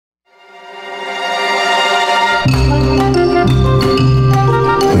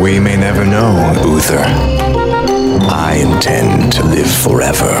Luther. I intend to live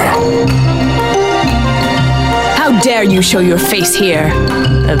forever. How dare you show your face here?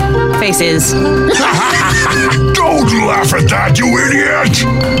 Faces. Don't laugh at that, you idiot!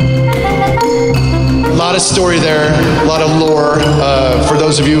 A lot of story there, a lot of lore. For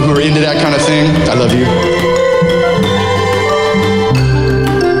those of you who are into that kind of thing, I love you.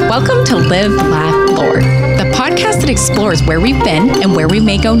 Welcome to Live, Laugh, Lore, the podcast that explores where we've been and where we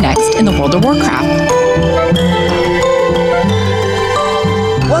may go next in the world of Warcraft.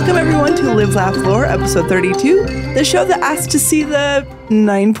 Welcome everyone to Live, Laugh, Lore, episode 32, the show that asks to see the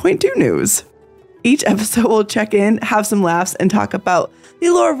 9.2 news. Each episode will check in, have some laughs, and talk about the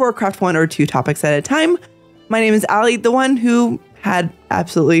lore of Warcraft 1 or 2 topics at a time. My name is Allie, the one who had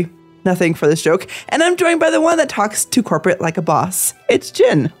absolutely nothing for this joke, and I'm joined by the one that talks to corporate like a boss. It's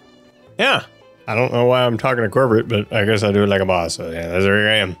Jin. Yeah, I don't know why I'm talking to corporate, but I guess I do it like a boss. So yeah, there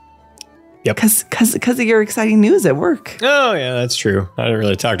I am. Yep. Because of your exciting news at work. Oh yeah, that's true. I didn't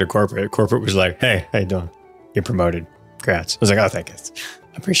really talk to corporate. Corporate was like, "Hey, how you doing? You're promoted. Congrats." I was like, "Oh, thank you.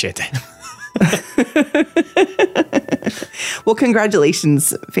 I appreciate that." Well,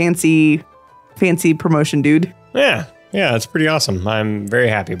 congratulations, fancy promotion, dude. Yeah, it's pretty awesome. I'm very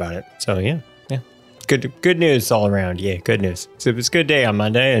happy about it. So yeah. Good news all around. Yeah, good news. So it was a good day on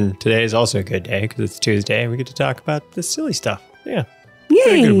Monday, and today is also a good day because it's Tuesday. We get to talk about the silly stuff. Yeah.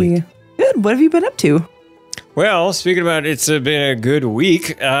 Yay. Good week. Good. What have you been up to? Well, speaking about it's been a good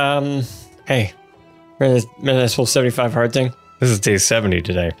week. Hey, remember this whole 75 hard thing? This is day 70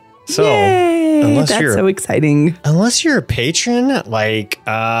 today. So Yay, that's so exciting. Unless you're a patron,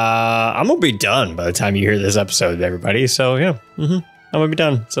 I'm gonna be done by the time you hear this episode, everybody. So yeah, I'm gonna be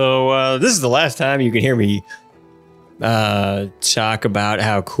done. So this is the last time you can hear me talk about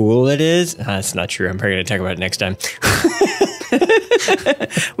how cool it is. That's not true. I'm probably gonna talk about it next time.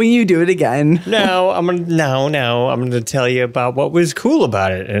 When you do it again. I'm gonna tell you about what was cool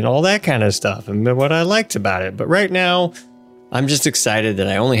about it and all that kind of stuff and what I liked about it. But right now, I'm just excited that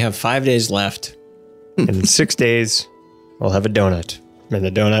I only have 5 days left. In 6 days, I'll have a donut, and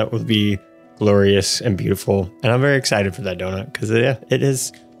the donut will be glorious and beautiful. And I'm very excited for that donut because it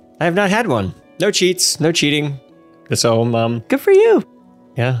is. I have not had one. No cheats, no cheating. So good for you.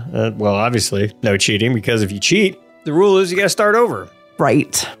 Yeah. Well, obviously, no cheating because if you cheat, the rule is you got to start over.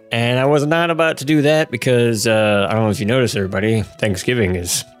 Right. And I was not about to do that because I don't know if you noticed, everybody, Thanksgiving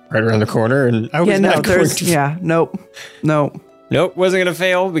is right around the corner, and I was not going to. Yeah, nope, wasn't going to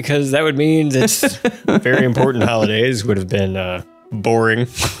fail because that would mean that very important holidays would have been boring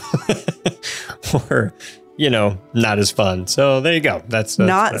or, not as fun. So there you go. That's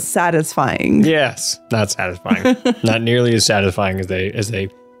not satisfying. Yes, not satisfying. Not nearly as satisfying as they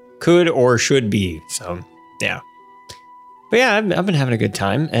could or should be. So yeah. But yeah, I've been having a good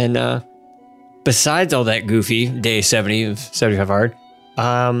time. And besides all that goofy, day 70 of 75 hard,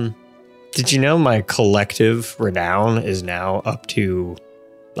 did you know my collective renown is now up to,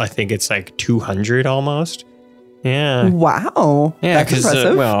 I think it's like 200 almost? Yeah. Wow. Yeah, that's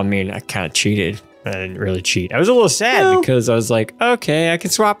impressive. I kind of cheated. I didn't really cheat. I was a little sad because I was like, okay, I can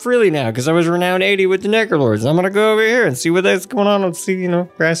swap freely now because I was renowned 80 with the Necrolords. I'm going to go over here and see what that's going on and see,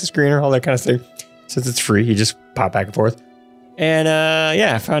 grass is greener, all that kind of stuff. Since it's free, you just pop back and forth. And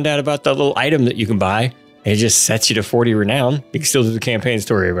I found out about that little item that you can buy. It just sets you to 40 renown. You can still do the campaign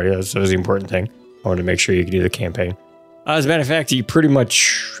story, everybody. That was the important thing. I wanted to make sure you could do the campaign. As a matter of fact, you pretty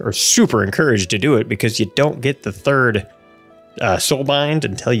much are super encouraged to do it because you don't get the third soulbind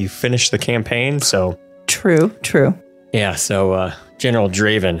until you finish the campaign. So True. Yeah, so General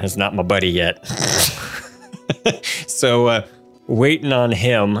Draven is not my buddy yet. So waiting on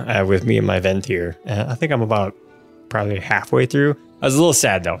him with me and my Venthyr. I think I'm about probably halfway through. I was a little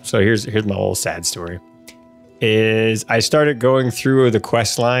sad though. So here's my little sad story. Is I started going through the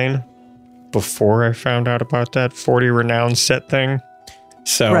quest line before I found out about that 40 renown set thing.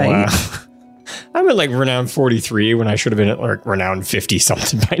 So right. I'm at renown 43 when I should have been at renown 50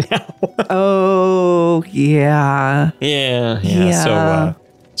 something by now. Oh, yeah. Yeah.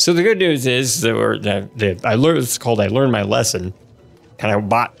 So the good news is that I learned my lesson. And I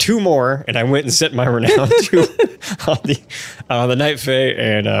bought 2 more, and I went and set my renown on the Night Fae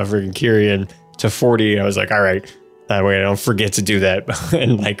and friggin' Kyrian to 40. I was like, all right, that way I don't forget to do that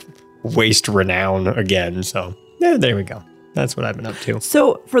and waste renown again. So yeah, there we go. That's what I've been up to.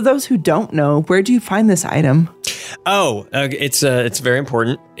 So for those who don't know, where do you find this item? Oh, it's very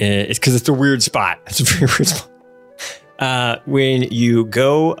important. It's because it's a weird spot. It's a very weird spot. When you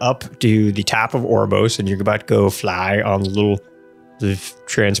go up to the top of Oribos and you're about to go fly on the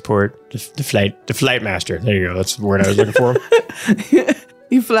transport, the flight master. There you go. That's the word I was looking for.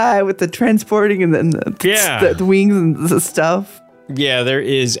 You fly with the transporting and then the wings and the stuff. Yeah,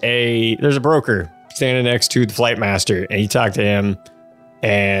 there's a broker standing next to the flight master, and you talk to him,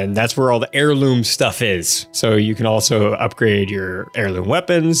 and that's where all the heirloom stuff is. So you can also upgrade your heirloom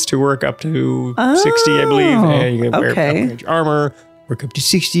weapons to work up to 60, I believe. And you can upgrade your armor, work up to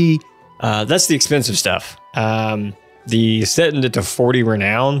 60. That's the expensive stuff. The setting it to 40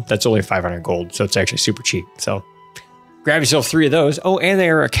 renown, that's only 500 gold. So it's actually super cheap. So grab yourself 3 of those. Oh, and they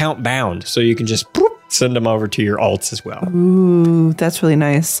are account bound. So you can just send them over to your alts as well. Ooh, that's really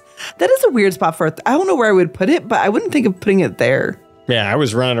nice. That is a weird spot for it. I don't know where I would put it, but I wouldn't think of putting it there. Yeah, I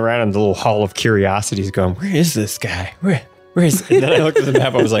was running around in the little hall of curiosities going, where is this guy? Where is he? And then I looked at the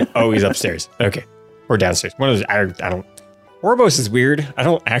map. I was like, oh, he's upstairs. Okay. Or downstairs. One of those, I don't. Orbos is weird. I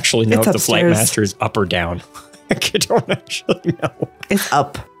don't actually know if the flight master is up or down. I don't actually know. It's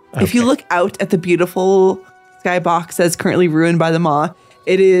up. Okay. If you look out at the beautiful skybox that's currently ruined by the Maw,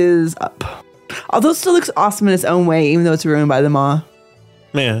 it is up. Although it still looks awesome in its own way, even though it's ruined by the Maw.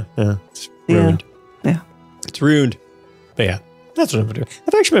 Yeah. It's ruined. Yeah. It's ruined. But yeah, that's what I'm doing.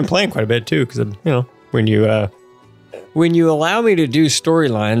 I've actually been playing quite a bit too, because when you allow me to do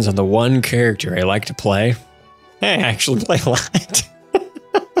storylines on the one character I like to play, I actually play a lot.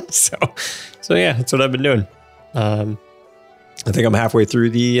 So yeah, that's what I've been doing. I think I'm halfway through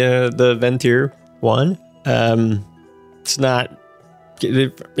the Ventir one.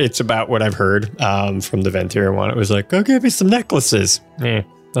 It's about what I've heard from the Ventir one. It was like, go give me some necklaces.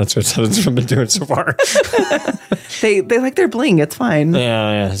 That's what I've been doing so far. They like their bling. It's fine.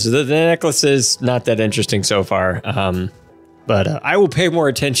 Yeah. So the necklaces, not that interesting so far. But I will pay more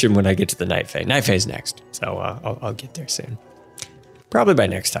attention when I get to the Night Fae. Night Fae's next. So I'll get there soon. Probably by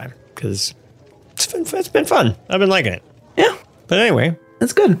next time, because it's been fun. I've been liking it. Yeah. But anyway.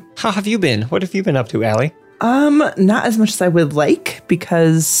 That's good. How have you been? What have you been up to, Allie? Not as much as I would like,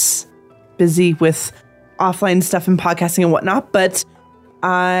 because busy with offline stuff and podcasting and whatnot, but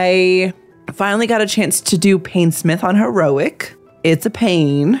I finally got a chance to do Painsmith on Heroic. It's a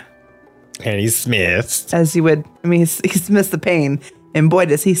pain. And he smiths. As he would. I mean, he smiths the pain. And boy,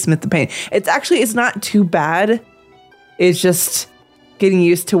 does he smith the pain. It's not too bad. It's just getting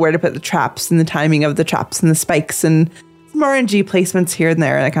used to where to put the traps and the timing of the traps and the spikes and some RNG placements here and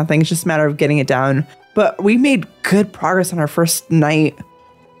there, that kind of thing. It's just a matter of getting it down. But we made good progress on our first night.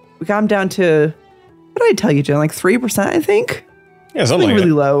 We got him down to, what did I tell you, Jen? Like 3%, I think? Yeah, something like really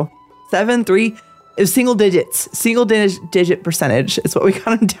that. low. 7, 3. It was single digits. Single digit percentage is what we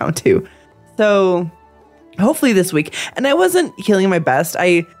got him down to. So hopefully this week. And I wasn't healing my best.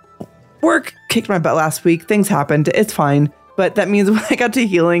 Work kicked my butt last week. Things happened. It's fine. But that means when I got to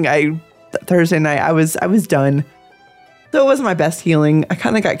healing, Thursday night, I was done. So it wasn't my best healing. I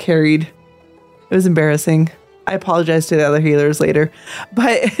kind of got carried. It was embarrassing. I apologize to the other healers later.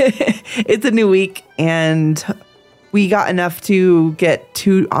 But it's a new week, and we got enough to get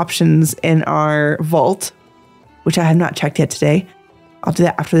 2 options in our vault, which I have not checked yet today. I'll do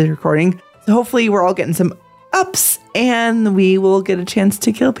that after the recording. So hopefully we're all getting some ups, and we will get a chance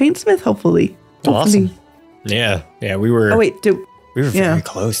to kill Painsmith, hopefully. Awesome. Yeah, we were... Oh, wait, we were very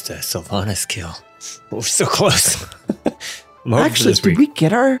close to Sylvanas kill. We were so close. Actually, did we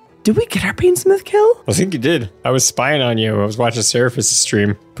get our Painsmith kill? I think you did. I was spying on you. I was watching Seraphis'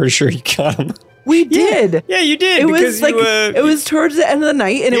 stream. Pretty sure you got him. We did. Yeah, you did. It was like it was towards the end of the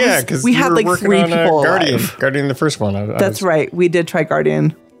night, and we had like 3 people alive. Guardian, the first one. That's right. We did try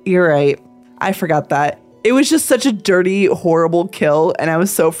Guardian. You're right. I forgot that. It was just such a dirty, horrible kill, and I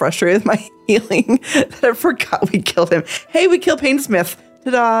was so frustrated with my healing that I forgot we killed him. Hey, we killed Painsmith.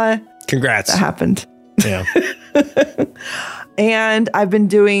 Ta-da. Congrats. That happened. Yeah. And I've been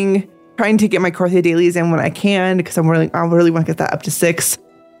trying to get my Korthia dailies in when I can, because I really want to get that up to 6.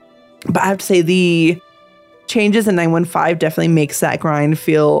 But I have to say the changes in 915 definitely makes that grind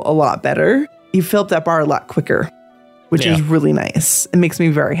feel a lot better. You fill up that bar a lot quicker, which is really nice. It makes me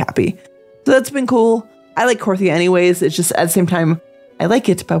very happy. So that's been cool. I like Korthia anyways. It's just at the same time, I like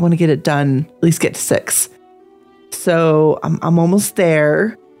it, but I want to get it done, at least get to 6. So I'm almost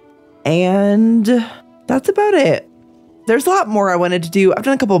there. And that's about it. There's a lot more I wanted to do. I've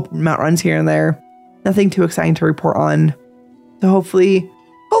done a couple mount runs here and there. Nothing too exciting to report on. So hopefully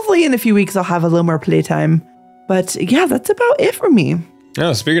in a few weeks I'll have a little more playtime. But yeah, that's about it for me.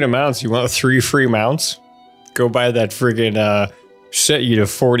 Oh, speaking of mounts, you want 3 free mounts? Go buy that friggin' set you to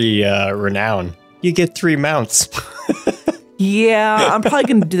 40 renown. You get 3 mounts. Yeah, I'm probably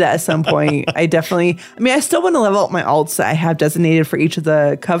going to do that at some point. I still want to level up my alts that I have designated for each of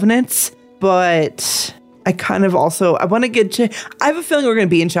the covenants, but I kind of also, I want to I have a feeling we're going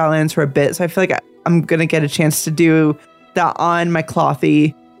to be in Shadowlands for a bit, so I feel like I'm going to get a chance to do that on my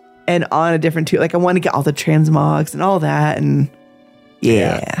clothy and on a different tube. Like I want to get all the transmogs and all that. And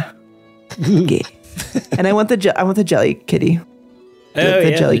yeah. Yeah. And I want the jelly kitty.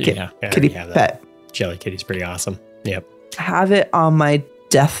 The jelly kitty pet. Jelly kitty's pretty awesome. Yep. I have it on my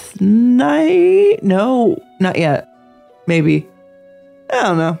death knight. No, not yet. Maybe. I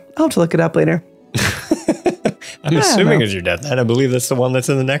don't know. I'll have to look it up later. I'm assuming it's your death knight. I believe that's the one that's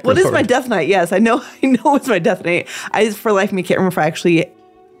in the neck. What is my death knight? Yes, I know it's my death knight. I just, for life of me, can't remember if I actually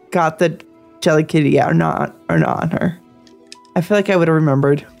got the jelly kitty or not on her. I feel like I would have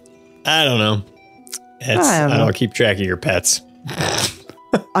remembered. I don't know. I don't keep track of your pets.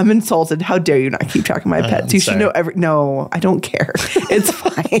 I'm insulted. How dare you not keep track of my pets? You should know No, I don't care. It's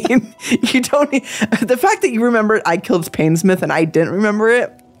fine. You don't. The fact that you remembered I killed Painsmith and I didn't remember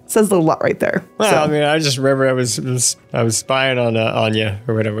it says a lot right there. Well, I mean, I just remember I was spying on you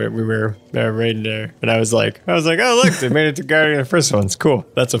or whatever. We were right there, and I was like, oh look, they made it to Guardian of the first one's cool.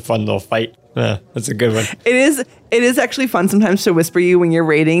 That's a fun little fight. Yeah, that's a good one. It is actually fun sometimes to whisper you when you're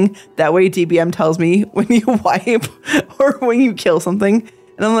raiding. That way DBM tells me when you wipe or when you kill something.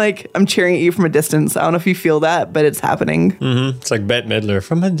 And I'm like, I'm cheering at you from a distance. I don't know if you feel that, but it's happening. Mm-hmm. It's like Bette Midler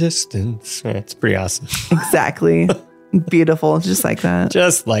from a distance. Yeah, it's pretty awesome. Exactly. Beautiful. Just like that.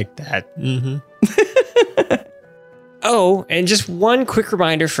 Just like that. Mm-hmm. Oh, and just one quick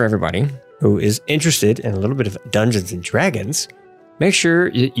reminder for everybody who is interested in a little bit of Dungeons and Dragons. Make sure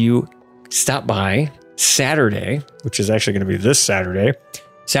you stop by Saturday, which is actually going to be this Saturday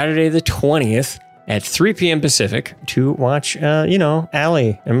the 20th at 3 p.m. Pacific to watch,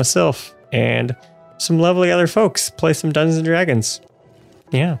 Allie and myself and some lovely other folks play some Dungeons and Dragons.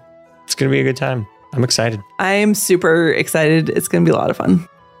 Yeah, it's going to be a good time. I'm excited. I'm super excited. It's going to be a lot of fun.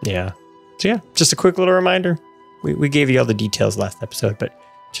 Yeah. So yeah, just a quick little reminder. We gave you all the details last episode, but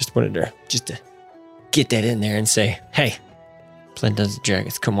just wanted to get that in there and say, hey, playing Dungeons and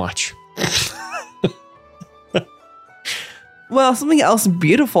Dragons, come watch. Well, something else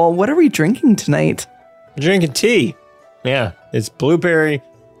beautiful. What are we drinking tonight? We're drinking tea. Yeah, it's blueberry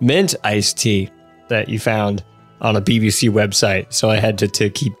mint iced tea that you found on a BBC website. So I had to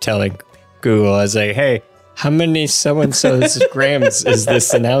keep telling Google, I was like, hey, how many so-and-so's grams is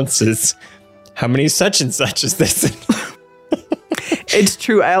this in ounces? How many such and such is this? It's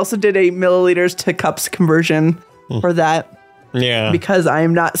true. I also did a milliliters to cups conversion for that. Yeah. Because I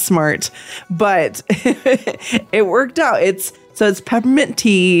am not smart. But it worked out. It's peppermint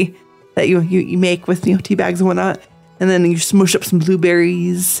tea that you make with tea bags and whatnot. And then you smush up some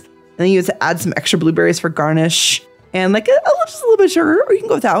blueberries. And then you have to add some extra blueberries for garnish. And just a little bit of sugar, or you can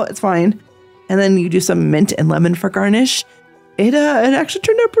go without. It's fine. And then you do some mint and lemon for garnish. It actually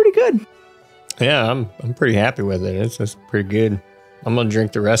turned out pretty good. Yeah, I'm pretty happy with it. It's pretty good. I'm gonna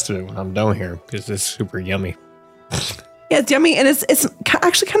drink the rest of it when I'm done here because it's super yummy. Yeah, it's yummy, and it's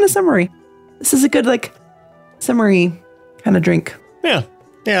actually kind of summery. This is a good summery kind of drink. Yeah,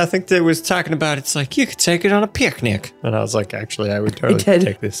 I think they was talking about it's like you could take it on a picnic, and I was like, actually, I would totally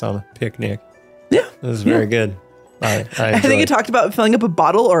take this on a picnic. Yeah, it was very good. I think it talked about filling up a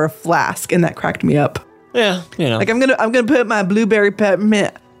bottle or a flask, and that cracked me up. Yeah, I'm gonna put my blueberry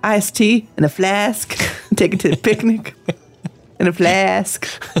peppermint iced tea in a flask and take it to the picnic in a flask.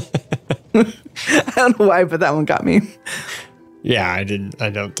 I don't know why, but that one got me. Yeah, I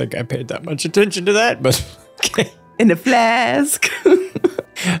don't think I paid that much attention to that, but okay. In a flask.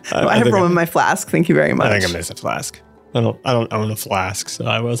 I have room in my flask. Thank you very much. I think I missed a flask. I don't own a flask, so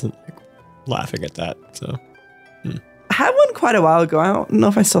I wasn't laughing at that. So I had one quite a while ago. I don't know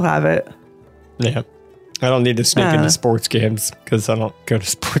if I still have it. Yeah. I don't need to sneak into sports games because I don't go to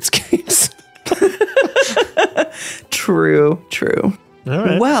sports games. True. All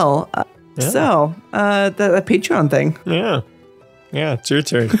right. Well, so the Patreon thing. Yeah, it's your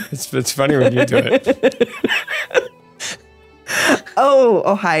turn. It's funny when you do it.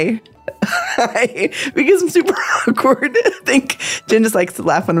 Oh, hi. Hi. Because I'm super awkward. I think Jen just likes to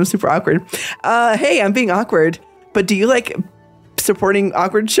laugh when I'm super awkward. Hey, I'm being awkward. But do you like supporting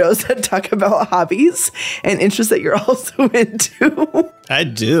awkward shows that talk about hobbies and interests that you're also into? I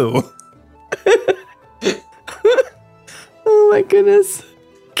do. Oh my goodness.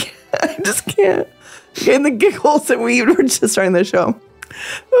 I just can't. Getting the giggles that we were just starting the show.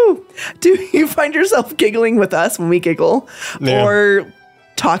 Ooh. Do you find yourself giggling with us when we giggle? Yeah. Or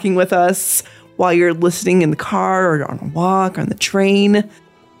talking with us while you're listening in the car or on a walk, on the train? If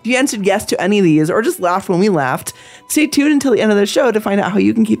you answered yes to any of these or just laughed when we laughed, stay tuned until the end of the show to find out how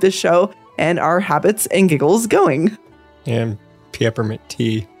you can keep this show and our habits and giggles going. And peppermint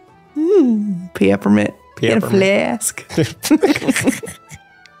tea. Peppermint. In a flask.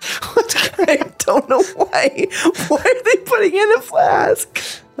 What? I don't know why. Why are they putting in a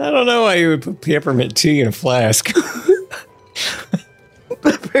flask? I don't know why you would put peppermint tea in a flask.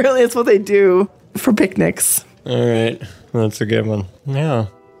 Apparently, it's what they do for picnics. All right. Well, that's a good one. Yeah.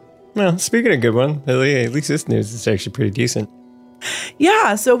 Well, speaking of good one, at least this news is actually pretty decent.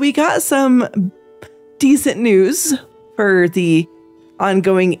 Yeah, so we got some decent news for the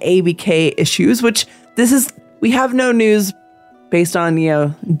ongoing ABK issues, which we have no news based on,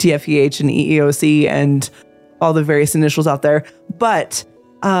 DFEH and EEOC and all the various initials out there. But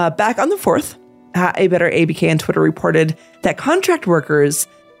back on the 4th, A Better ABK on Twitter reported that contract workers,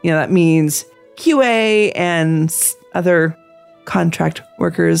 that means QA and other contract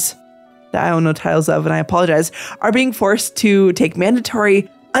workers that I don't know titles of, and I apologize, are being forced to take mandatory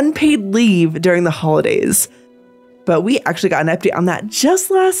unpaid leave during the holidays. But we actually got an update on that just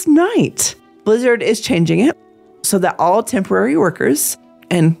last night. Blizzard is changing it so that all temporary workers,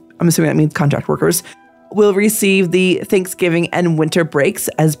 and I'm assuming that means contract workers, will receive the Thanksgiving and winter breaks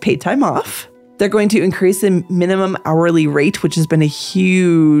as paid time off. They're going to increase the minimum hourly rate, which has been a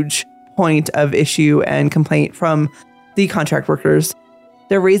huge point of issue and complaint from the contract workers.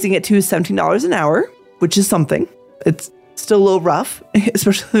 They're raising it to $17 an hour, which is something. It's still a little rough,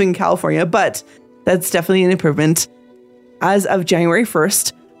 especially living in California, but that's definitely an improvement. As of January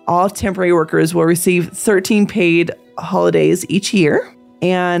 1st, all temporary workers will receive 13 paid holidays each year,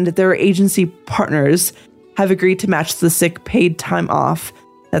 and their agency partners have agreed to match the sick paid time off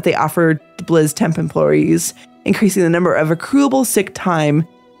that they offer Blizz temp employees, increasing the number of accruable sick time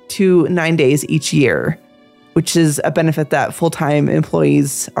to 9 days each year, which is a benefit that full-time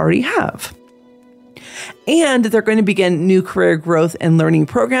employees already have. And they're going to begin new career growth and learning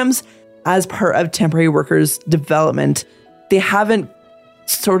programs as part of temporary workers' development. They haven't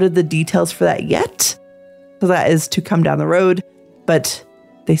sorted the details for that yet, so that is to come down the road, but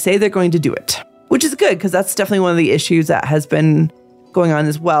they say they're going to do it, which is good because that's definitely one of the issues that has been going on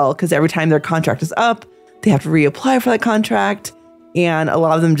as well, because every time their contract is up, they have to reapply for that contract, and a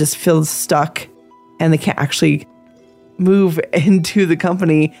lot of them just feel stuck and they can't actually move into the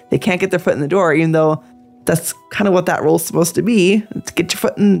company. They can't get their foot in the door, even though that's kind of what that role is supposed to be, to get your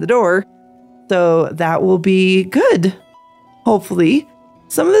foot in the door. So that will be good. Hopefully.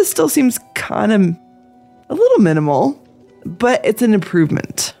 Some of this still seems kind of a little minimal, but it's an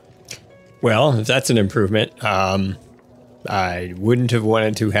improvement. Well, if that's an improvement, I wouldn't have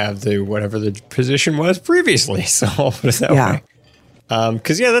wanted to have whatever the position was previously. So I'll put it that way.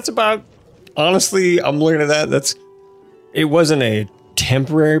 Because that's about, honestly, I'm looking at that. It wasn't a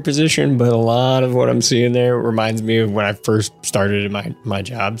temporary position, but a lot of what I'm seeing there reminds me of when I first started in my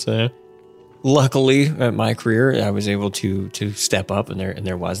job. So luckily at my career, I was able to step up and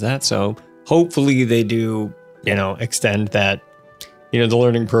there was that. So hopefully they do, extend that, the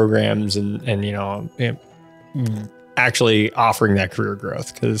learning programs and actually offering that career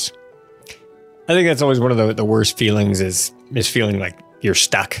growth. Because I think that's always one of the worst feelings is feeling like you're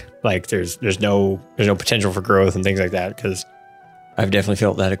stuck. Like there's no potential for growth and things like that. Because I've definitely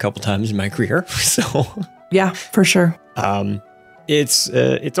felt that a couple times in my career. So yeah, for sure.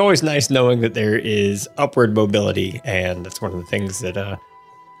 It's always nice knowing that there is upward mobility, and that's one of the things that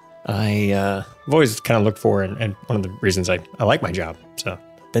I've always kind of looked for, and one of the reasons I like my job. So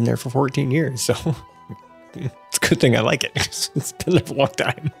I've been there for 14 years, so it's a good thing I like it. It's been there for a long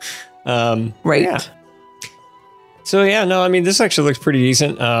time. Right. Yeah. So this actually looks pretty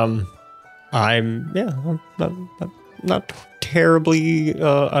decent. I'm not terribly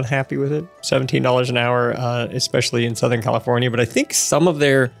unhappy with it. $17 an hour, especially in Southern California. But I think some of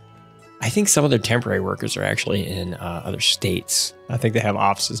their temporary workers are actually in other states. I think they have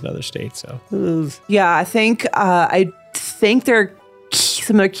offices in other states. So yeah, I think some of their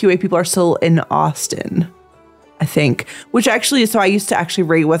QA people are still in Austin. I think, which actually, so I used to actually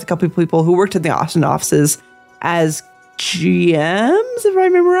rate with a couple of people who worked in the Austin offices as GMs, if I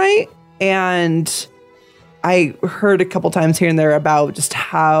remember right, and I heard a couple times here and there about just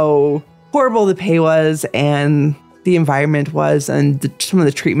how horrible the pay was and the environment was and some of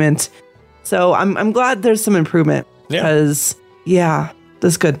the treatment. So I'm glad there's some improvement because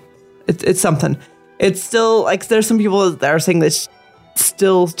that's good. It's something. It's still like there's some people that are saying this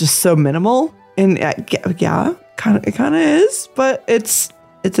still just so minimal, and it kind of is, but it's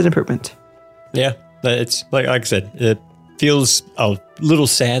an improvement. Yeah, it's like I said, it feels a little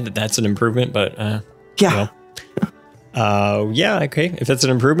sad that that's an improvement, but okay. If that's an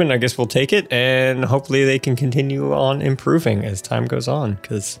improvement, I guess we'll take it, and hopefully they can continue on improving as time goes on.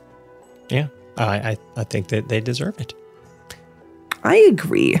 Because, I think that they deserve it. I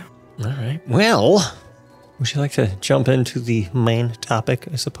agree. All right. Well, would you like to jump into the main topic,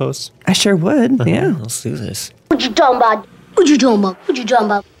 I suppose? I sure would. Yeah. Let's do this. What you talking about? What you talking about? What you talking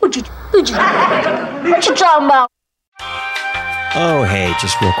about? What you talking about? Oh, hey,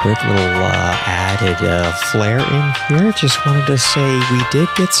 just real quick, little added flair in here. Just wanted to say we did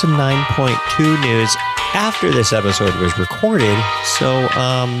get some 9.2 news after this episode was recorded. So,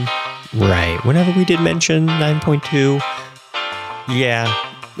 right, whenever we did mention 9.2, yeah,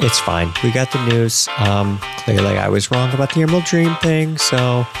 it's fine. We got the news. Clearly I was wrong about the Emerald Dream thing,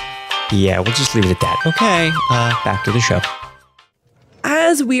 so yeah, we'll just leave it at that. Okay, back to the show.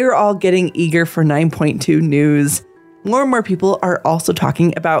 As we are all getting eager for 9.2 news, more and more people are also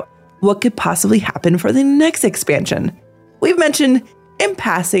talking about what could possibly happen for the next expansion. We've mentioned in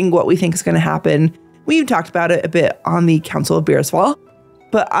passing what we think is going to happen. We've talked about it a bit on the Council of Beersfall,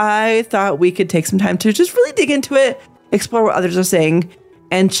 but I thought we could take some time to just really dig into it, explore what others are saying,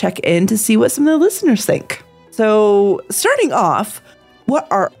 and check in to see what some of the listeners think. So starting off, what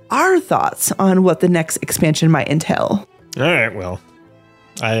are our thoughts on what the next expansion might entail? All right, well,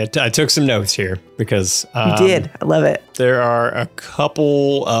 I took some notes here because You did. I love it. there are a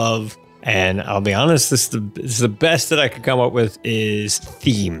couple of, and I'll be honest, this is the best that I could come up with is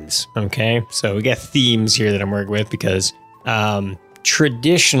themes. Okay, so we got themes here that I'm working with because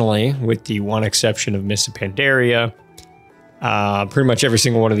traditionally, with the one exception of Mists of Pandaria, pretty much every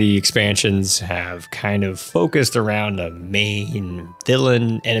single one of the expansions have kind of focused around a main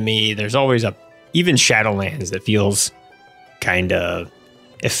villain enemy. There's always even Shadowlands that feels kind of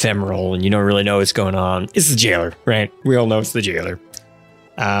ephemeral and you don't really know what's going on. It's the Jailer, right? We all know it's the Jailer.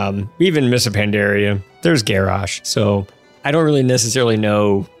 Even Mists of Pandaria, there's Garrosh. So I don't really necessarily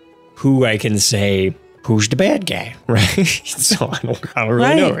know who I can say who's the bad guy, right? So I don't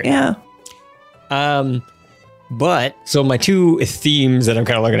really know right now. But so my two themes that I'm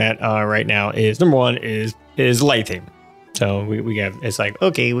kind of looking at right now is number one is light theme. So we have, it's like,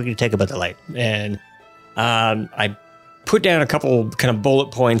 okay, we can talk about the light. And I put down a couple kind of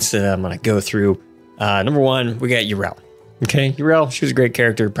bullet points that I'm going to go through. Number one, we got Yrel. Okay, Yrel, she was a great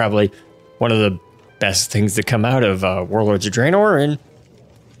character, probably one of the best things that come out of Warlords of Draenor, and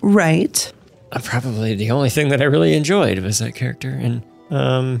right. Probably the only thing that I really enjoyed was that character. And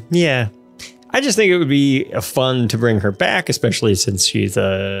yeah, I just think it would be fun to bring her back, especially since she's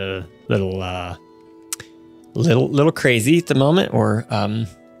a little crazy at the moment, or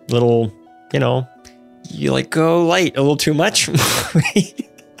little, you like go light a little too much.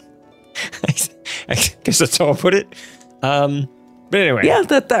 I guess that's how I'll put it. But anyway, yeah,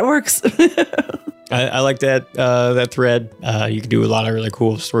 that works. I like that thread. You can do a lot of really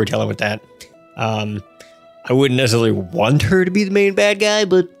cool storytelling with that. I wouldn't necessarily want her to be the main bad guy,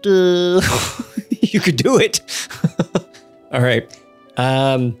 but you could do it. All right.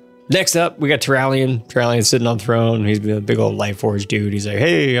 Next up, we got Turalyon. Turalyon sitting on the throne. He's a big old Lightforge dude. He's like,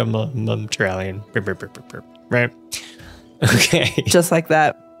 hey, I'm Turalyon. Right? Okay. Just like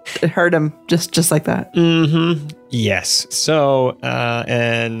that. It hurt him. Just like that. Mm-hmm. Yes. So,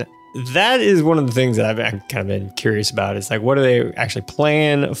 and that is one of the things that I've kind of been curious about. Is like, what do they actually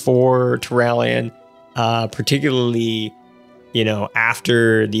plan for Turalyon? Particularly,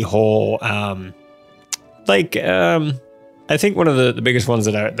 after the whole, I think one of the biggest ones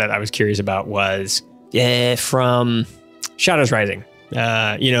that I was curious about was, from Shadows Rising. Him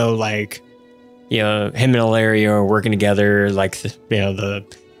and Ilaria are working together, like,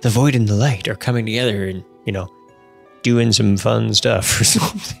 the void and the light are coming together and, doing some fun stuff or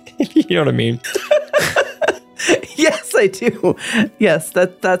something. You know what I mean? Yes, I do. Yes,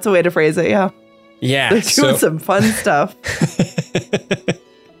 that's a way to phrase it. Yeah. Yeah. They're doing some fun stuff.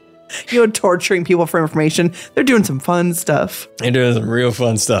 Torturing people for information. They're doing some fun stuff. They're doing some real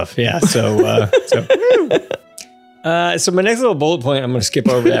fun stuff. Yeah. So my next little bullet point, I'm going to skip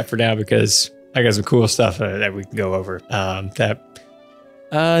over that for now because I got some cool stuff that we can go over.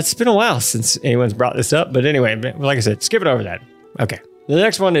 It's been a while since anyone's brought this up, but anyway, like I said, skip it over that. Okay. The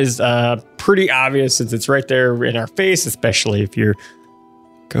next one is pretty obvious since it's right there in our face, especially if you're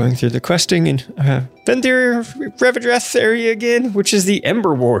going through the questing in Venthyr Revendreth area again, which is the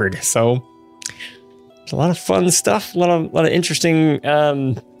Ember Ward. So there's a lot of fun stuff, a lot of interesting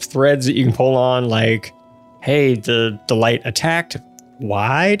threads that you can pull on, like, hey, the light attacked.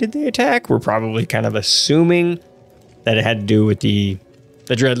 Why did they attack? We're probably kind of assuming that it had to do with the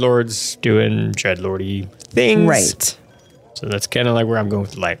Dreadlords doing Dreadlordy things. Right. So that's kind of like where I'm going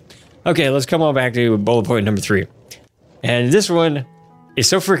with the light. Okay, let's come on back to bullet point number 3. And this one is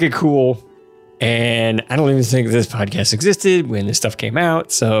so freaking cool. And I don't even think this podcast existed when this stuff came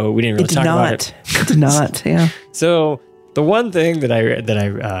out, so we didn't really talk about it. It did not, yeah. So the one thing that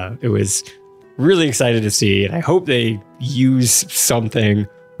I it was really excited to see, and I hope they use something,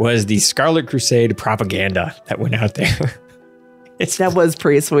 was the Scarlet Crusade propaganda that went out there. That was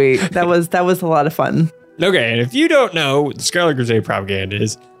pretty sweet. That was a lot of fun. Okay, and if you don't know what the Scarlet Crusade propaganda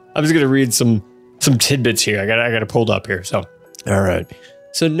is, I'm just going to read some tidbits here. I got it pulled up here. So, all right.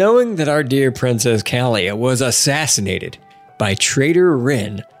 So knowing that our dear Princess Kalia was assassinated by traitor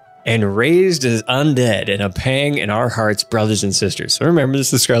Rin and raised as undead, and a pang in our hearts, brothers and sisters. So remember,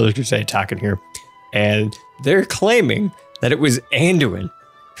 this is Scarlet Crusade talking here. And they're claiming that it was Anduin.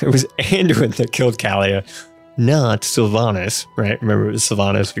 It was Anduin that killed Kalia, not Sylvanas, right? Remember, it was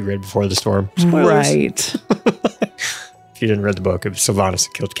Sylvanas we read before the storm. Spoilers. Right. If you didn't read the book, it was Sylvanas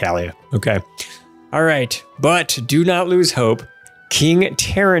that killed Kalia. Okay. All right. But do not lose hope. King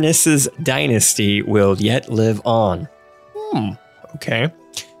Taranis' dynasty will yet live on. Okay.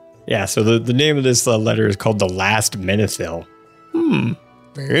 Yeah, so the name of this letter is called The Last Menethil.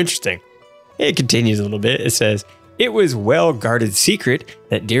 Very interesting. It continues a little bit. It says, it was well-guarded secret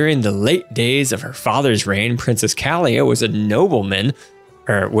that during the late days of her father's reign, Princess Kalia was a nobleman,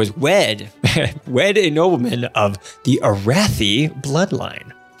 or was wed a nobleman of the Arathi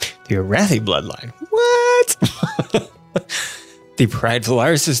bloodline. The Arathi bloodline. What? The prideful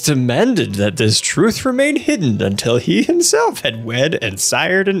Arsus demanded that this truth remain hidden until he himself had wed and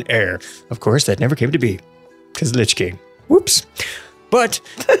sired an heir. Of course, that never came to be, because Lich King. Whoops. But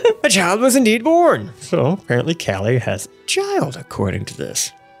a child was indeed born. So apparently Kalia has a child, according to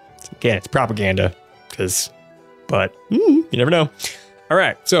this. Again, it's propaganda, but you never know. All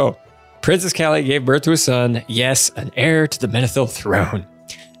right, so Princess Kalia gave birth to a son, yes, an heir to the Menethil throne.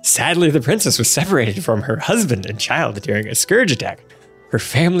 Sadly, the princess was separated from her husband and child during a scourge attack. Her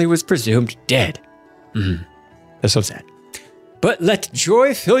family was presumed dead. That's so sad. But let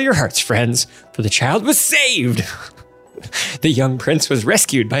joy fill your hearts, friends, for the child was saved. The young prince was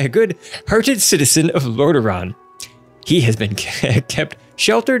rescued by a good-hearted citizen of Lordaeron. He has been kept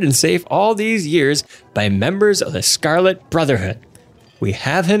sheltered and safe all these years by members of the Scarlet Brotherhood. We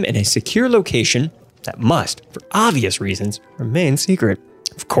have him in a secure location that must, for obvious reasons, remain secret.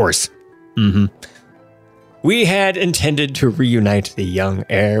 Of course. We had intended to reunite the young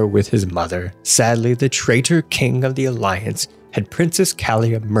heir with his mother. Sadly, the traitor king of the Alliance had Princess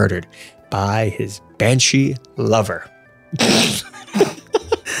Kalia murdered by his banshee lover.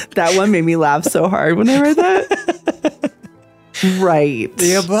 That one made me laugh so hard when I read that. Right.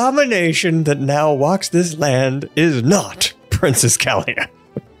 The abomination that now walks this land is not Princess Kalia.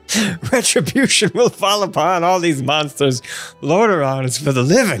 Retribution will fall upon all these monsters. Lordaeron is for the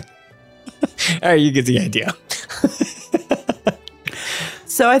living. All right, you get the idea.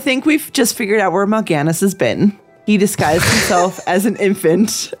 So I think we've just figured out where Mal'Ganis has been. He disguised himself as an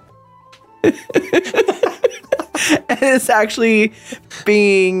infant. And is actually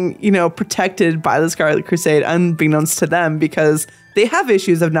being, protected by the Scarlet Crusade, unbeknownst to them, because they have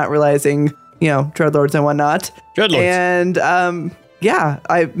issues of not realizing, dreadlords and whatnot. Dreadlords.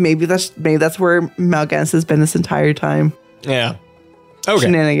 And maybe that's where Mal'Ganis has been this entire time. Yeah. Okay.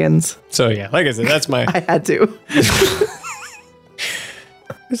 Shenanigans. So yeah, like I said, that's my. I had to.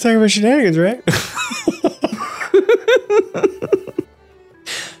 Let's talk about shenanigans, right?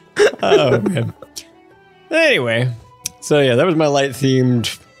 Oh man. Anyway, so yeah, that was my light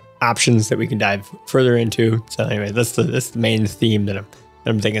themed options that we can dive further into. So anyway, that's the main theme that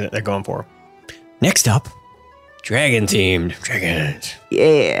I'm thinking that they're going for. Next up, dragon themed dragons.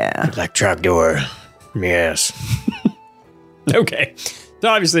 Yeah, like Trogdor. Yes. Okay, so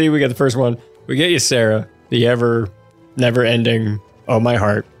obviously we got the first one. We get Ysera, the never ending. Oh my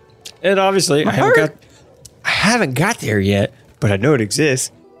heart. And obviously I haven't got there yet, but I know it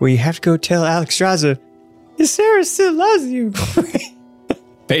exists. Well, you have to go tell Alexstrasza, Ysera still loves you.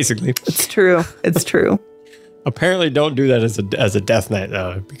 Basically. It's true. It's true. Apparently don't do that as a death knight,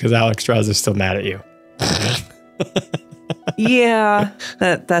 though, because Alexstrasza is still mad at you. Yeah,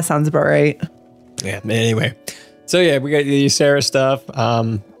 that sounds about right. Yeah, anyway. So yeah, we got the Ysera stuff.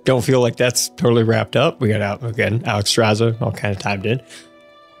 Don't feel like that's totally wrapped up. We got Alexstrasza all kind of timed in.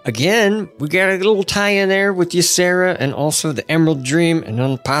 Again, we got a little tie-in there with Ysera and also the Emerald Dream and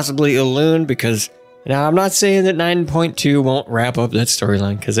then possibly Elune, because now I'm not saying that 9.2 won't wrap up that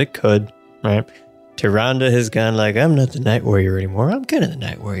storyline, because it could, right? Tyrande has gone like, I'm not the Night Warrior anymore. I'm kind of the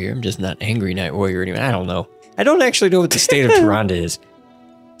Night Warrior. I'm just not angry Night Warrior anymore. I don't know. I don't actually know what the state of Tyrande is.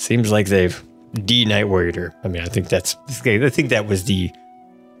 Seems like they've de-Night Warriored her. I mean, I think that was the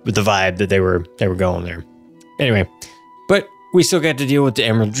vibe that they were going there. Anyway, but we still got to deal with the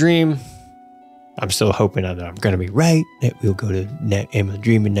Emerald Dream. I'm still hoping that I'm going to be right, that we'll go to Emerald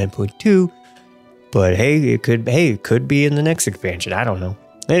Dream in 9.2. But hey, it could be in the next expansion. I don't know.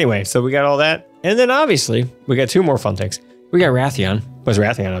 Anyway, so we got all that. And then obviously, we got two more fun things. We got Rathion. What's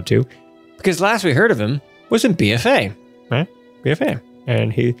Rathion up to? Because last we heard of him was in BFA, right? BFA.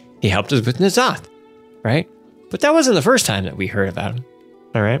 And he helped us with N'Zoth, right? But that wasn't the first time that we heard about him,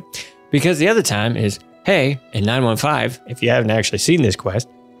 all right? Because the other time is, hey, in 915, if you haven't actually seen this quest,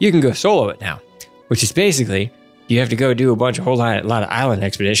 you can go solo it now, which is basically you have to go do a whole lot of island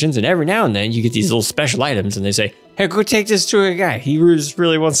expeditions, and every now and then you get these little special items, and they say, hey, go take this to a guy. He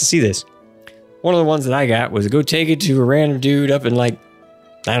really wants to see this. One of the ones that I got was go take it to a random dude up in I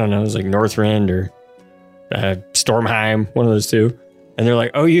don't know, it was like Northrend or Stormheim, one of those two. And they're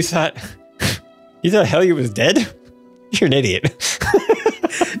like, oh, you thought Helya was dead? You're an idiot.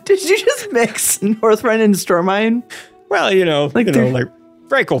 Did you just mix Northrend and Stormheim? Well, like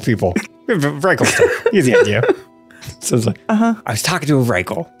Vrykul people. Vrykul stuff. You get the idea. So it's like, I was talking to a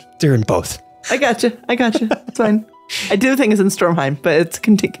Vrykul. They're in both. I gotcha. It's fine. I do think it's in Stormheim, but it's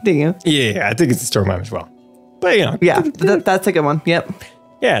continue. Yeah, I think it's in Stormheim as well. But, Yeah, that's a good one. Yep.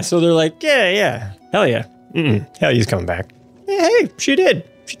 Yeah, so they're like, yeah. Helya. Helya's coming back. Yeah, hey, she did.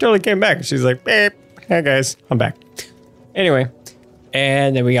 She totally came back. She's like, hey guys, I'm back. Anyway,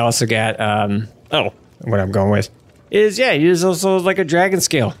 and then we also got, what I'm going with is, there's also like a dragon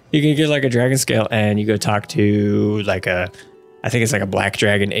scale. You can get like a dragon scale and you go talk to I think it's like a black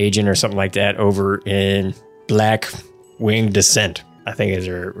dragon agent or something like that over in Black Wing Descent, I think is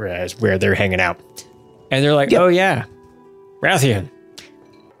where they're hanging out. And they're like, oh yeah,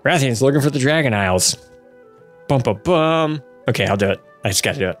 Rathion's looking for the Dragon Isles. Bum, bum, bum. Okay, I'll do it. I just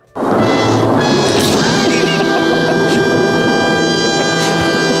got to do it.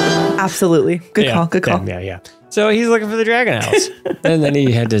 Absolutely. Good call. Yeah. So he's looking for the Dragon Isles. And then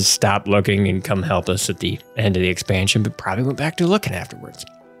he had to stop looking and come help us at the end of the expansion, but probably went back to looking afterwards.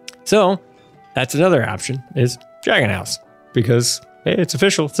 So that's another option is Dragon Isles, because hey, it's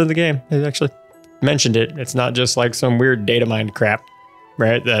official. It's in the game. They actually mentioned it. It's not just like some weird data mined crap,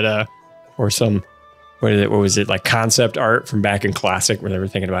 right? That or some what was it like concept art from back in Classic where they were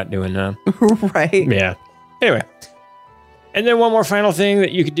thinking about doing right. Yeah. Anyway. And then one more final thing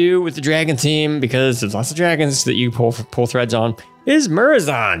that you could do with the dragon theme, because there's lots of dragons that you pull threads on, is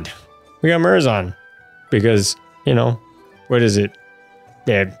Murozond. We got Murozond because, what is it?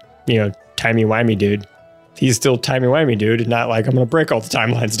 Yeah, timey-wimey dude. He's still timey-wimey dude and not like, I'm going to break all the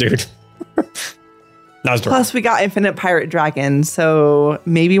timelines, dude. Plus, we got Infinite Pirate Dragon, so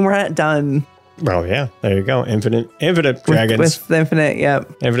maybe we're not done. Well, yeah, there you go. Infinite dragons. With Infinite, yep.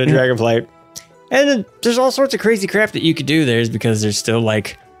 Infinite Dragonflight. And then there's all sorts of crazy crap that you could do there because there's still I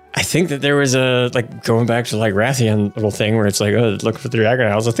think that there was going back to Rathion little thing where it's like, oh, look for the Dragon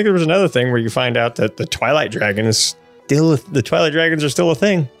Isles. I think there was another thing where you find out that the Twilight Dragon is the Twilight Dragons are still a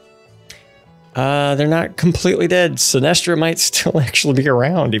thing. They're not completely dead. Sinestra might still actually be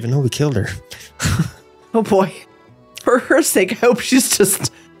around, even though we killed her. Oh boy. For her sake, I hope she's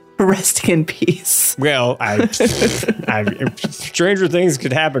just resting in peace. Well, stranger things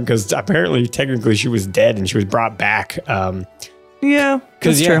could happen because apparently, technically, she was dead and she was brought back. Yeah,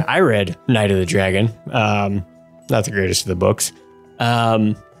 because I read Night of the Dragon. Not the greatest of the books,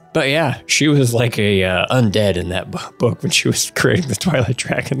 but yeah, she was like a undead in that book when she was creating the Twilight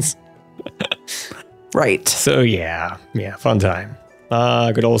Dragons. Right. So yeah, fun time.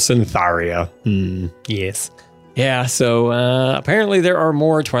 Good old Syntharia. Yes. Yeah, so apparently there are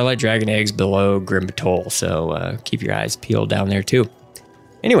more Twilight Dragon eggs below Grim Batol, so keep your eyes peeled down there too.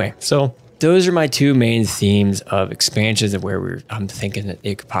 Anyway, so those are my two main themes of expansions of where I'm thinking that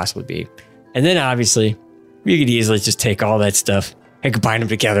it could possibly be. And then obviously, you could easily just take all that stuff and combine them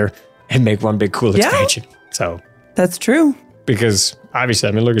together and make one big cool expansion. So that's true. Because obviously,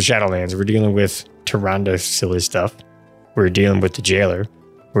 look at Shadowlands. We're dealing with Tyrande silly stuff. We're dealing with the Jailer.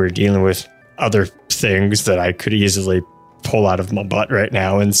 We're dealing with other things that I could easily pull out of my butt right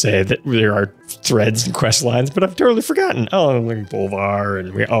now and say that there are threads and quest lines, but I've totally forgotten. Oh, like Bolvar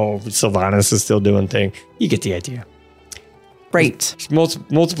and Sylvanas is still doing thing. You get the idea. Right. There's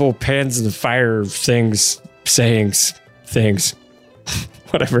multiple pans in the fire things, sayings, things.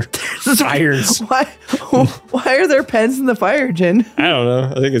 Whatever. Irons. Why are there pens in the fire, Jin? I don't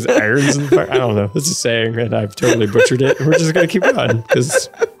know. I think it's irons in the fire. I don't know. It's a saying, and I've totally butchered it. We're just going to keep going because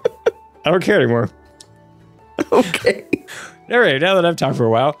I don't care anymore. Okay. All right. Now that I've talked for a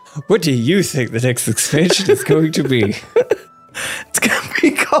while, what do you think the next expansion is going to be? It's going to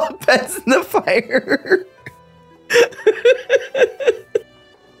be called Pens in the Fire.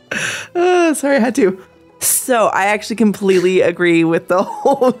 Sorry, I had to. So I actually completely agree with the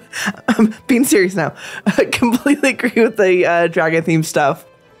whole, I'm being serious now, I completely agree with the dragon theme stuff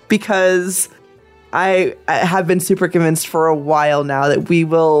because I have been super convinced for a while now that we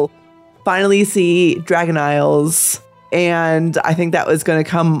will finally see Dragon Isles. And I think that was going to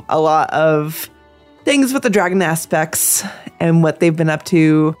come a lot of things with the dragon aspects and what they've been up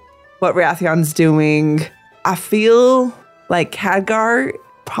to, what Rathion's doing. I feel like Khadgar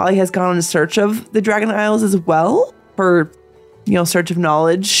probably has gone in search of the Dragon Isles as well for, search of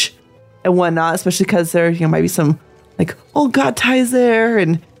knowledge and whatnot, especially because there, might be some like old god ties there,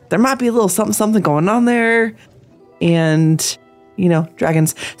 and there might be a little something going on there, and,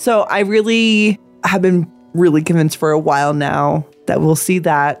 dragons. So I really have been really convinced for a while now that we'll see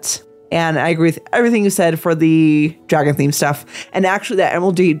that. And I agree with everything you said for the dragon theme stuff. And actually that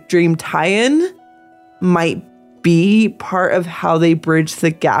Emerald Dream tie-in might be part of how they bridge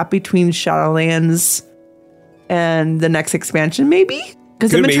the gap between Shadowlands and the next expansion, maybe?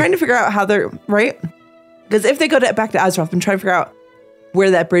 Because I've been trying to figure out how they're, right? Because if they go back to Azeroth, I've been trying to figure out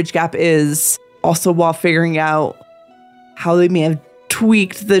where that bridge gap is, also while figuring out how they may have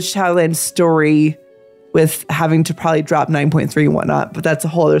tweaked the Shadowlands story with having to probably drop 9.3 and whatnot, but that's a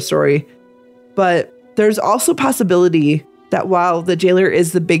whole other story. But there's also possibility that while the jailer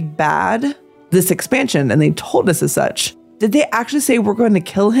is the big bad this expansion, and they told us as such, did they actually say we're going to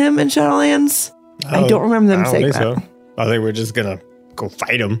kill him in Shadowlands? I don't remember them saying that. So. I think we're just going to go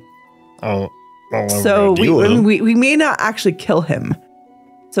fight him. So we may not actually kill him.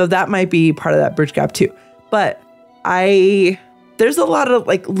 So that might be part of that bridge gap too. But there's a lot of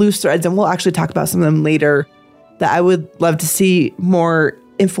like loose threads, and we'll actually talk about some of them later, that I would love to see more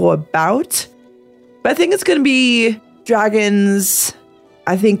info about. But I think it's going to be dragons.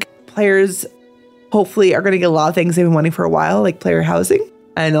 I think players hopefully are going to get a lot of things they've been wanting for a while, like player housing.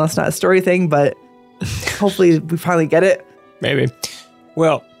 I know it's not a story thing, but hopefully we finally get it. Maybe.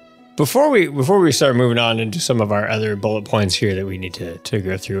 Well, before we start moving on into some of our other bullet points here that we need to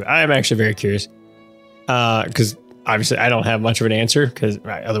go through, I am actually very curious, because obviously I don't have much of an answer, because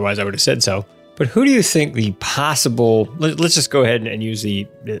otherwise I would have said so. But who do you think the possible, let's just go ahead and use the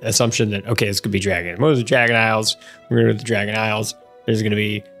assumption that, okay, this could be Dragon. What are the Dragon Isles? We're going to do the Dragon Isles. There's going to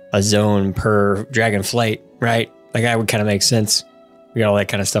be a zone per dragon flight, right? Like that would kind of make sense. We got all that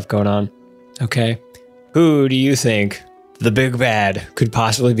kind of stuff going on. Okay. Who do you think the big bad could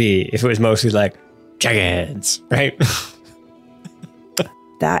possibly be if it was mostly like dragons, right?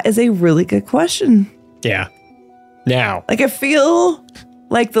 That is a really good question. Yeah. Now, like I feel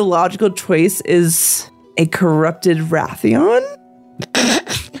like the logical choice is a corrupted Rathion.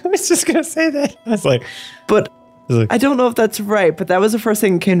 I was just going to say that. I was like, I don't know if that's right, but that was the first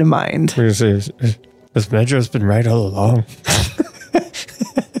thing that came to mind. This Medra's been right all along.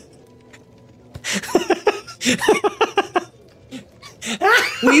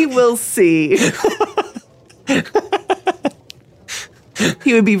 We will see.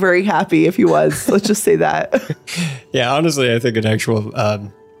 He would be very happy if he was. Let's just say that. Yeah, honestly, I think an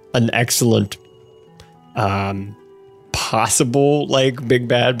excellent possible like big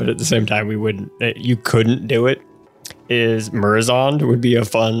bad, but at the same time you couldn't do it, is Murazond would be a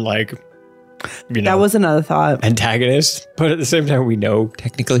fun that was another thought, antagonist, but at the same time we know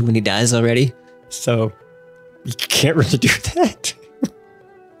technically when he dies already, so you can't really do that.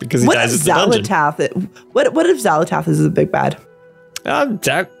 Because he dies at the dungeon. What if Xal'atath is a big bad?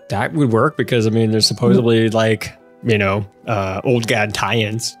 That would work, because I mean there's supposedly old god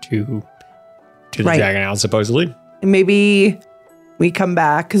tie-ins to the Dragon Isles, supposedly. And maybe we come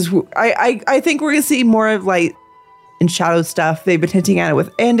back, because I think we're gonna see more of light and shadow stuff. They've been hinting at it with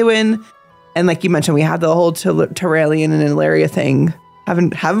Anduin, and like you mentioned, we had the whole Turalyon and Ilaria thing,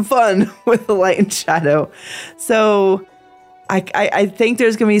 having fun with the light and shadow. So I think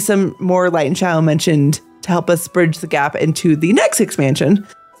there's gonna be some more light and shadow mentioned to help us bridge the gap into the next expansion,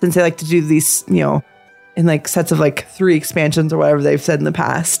 since they like to do these, in like sets of like 3 expansions or whatever they've said in the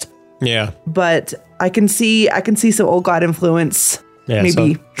past. Yeah. But I can see some old god influence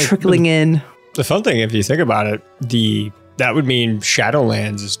trickling in. The fun thing, if you think about it, that would mean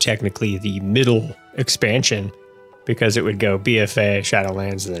Shadowlands is technically the middle expansion, because it would go BFA,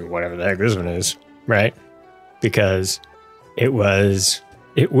 Shadowlands, and then whatever the heck this one is, right? Because it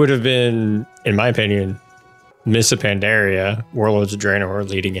would have been, in my opinion, Mists of Pandaria, Warlords of Draenor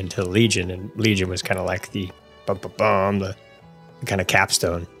leading into Legion, and Legion was kind of like the kind of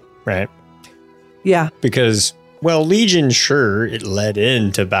capstone, right? Yeah. Because, well, Legion, sure, it led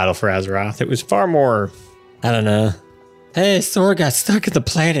into Battle for Azeroth. It was far more, I don't know. Hey, Thor got stuck at the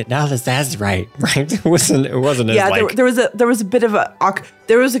planet. Now that's Azerite, right? It wasn't as there was a bit of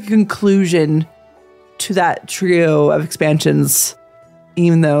there was a conclusion to that trio of expansions,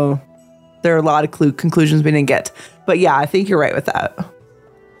 even though there are a lot of conclusions we didn't get. But yeah, I think you're right with that.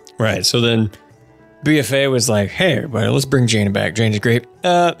 Right. So then BFA was like, hey, everybody, let's bring Jaina back. Jaina's great.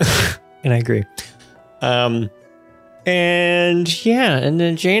 And I agree. And yeah, and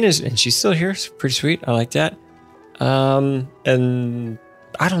then and she's still here. It's pretty sweet. I like that. And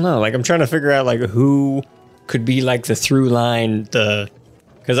I don't know, like I'm trying to figure out like who could be like the through line,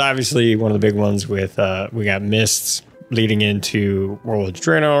 because obviously one of the big ones with, we got Mists leading into World of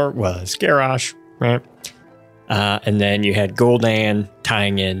Draenor was Garrosh, right? And then you had Gul'dan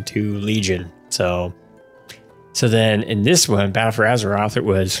tying into Legion. So then in this one, Battle for Azeroth, it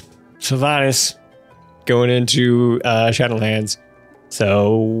was Sylvanas going into Shadowlands.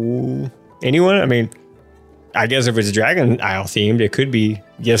 So anyone? I mean, I guess if it's Dragon Isle themed, it could be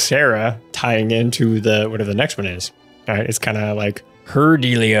Ysera tying into whatever the next one is. All right, it's kind of like her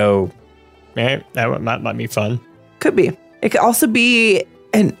dealio. Right, that might be fun. Could be. It could also be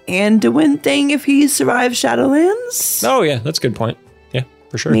an Anduin thing if he survives Shadowlands. Oh yeah, that's a good point. Yeah,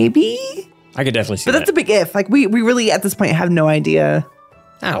 for sure. Maybe. I could definitely see that. But that's a big if. Like we really at this point have no idea.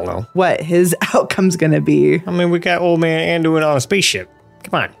 I don't know what his outcome's gonna be. I mean, we got old man Anduin on a spaceship.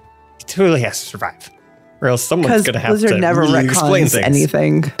 Come on, he totally has to survive, or else someone's gonna have Blizzard to never really explain things.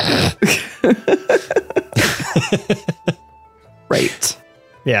 Anything. Right.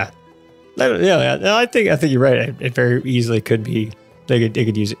 Yeah. I think you're right. It very easily could be. They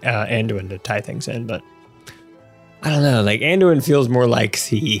could use Anduin to tie things in, but I don't know. Like Anduin feels more like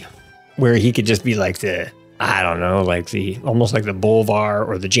where he could just be like almost like the Bolvar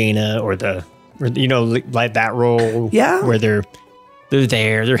or the Jaina or like that role. Yeah. Where they're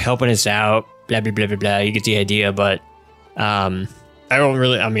there, they're helping us out, blah blah blah blah blah. You get the idea, but I don't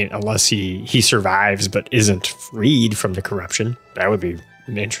really. I mean, unless he survives but isn't freed from the corruption, that would be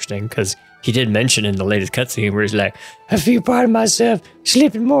interesting because he did mention in the latest cutscene where he's like, I feel part of myself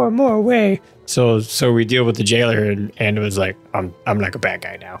slipping more and more away. So we deal with the jailer and it was like, I'm like a bad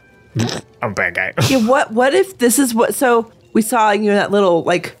guy now. I'm a bad guy. Yeah, what if this is what, so we saw, that little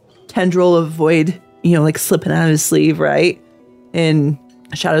like tendril of Void, like slipping out of his sleeve, right? In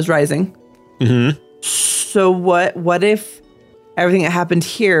Shadows Rising. Mm-hmm. So what if everything that happened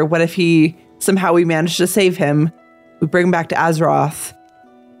here, what if somehow we managed to save him? We bring him back to Azeroth.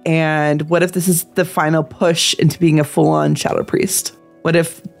 And what if this is the final push into being a full-on Shadow Priest? What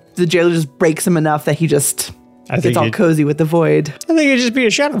if the jailer just breaks him enough that he just gets all cozy with the Void? I think it'd just be a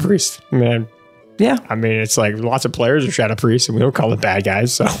Shadow Priest. Man. Yeah. I mean, it's like lots of players are Shadow Priests, and we don't call them bad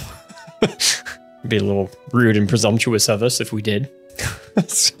guys, so it'd be a little rude and presumptuous of us if we did.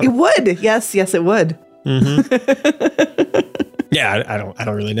 So. It would. Yes, it would. Mm-hmm. Yeah, I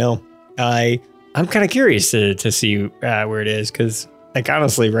don't really know. I'm kind of curious to see where it is because. Like,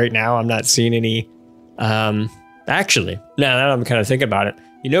 honestly, right now, I'm not seeing any... Actually, now that I'm kind of thinking about it,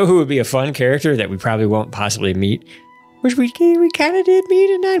 you know who would be a fun character that we probably won't possibly meet? Which we kind of did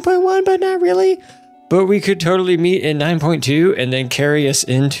meet in 9.1, but not really. But we could totally meet in 9.2 and then carry us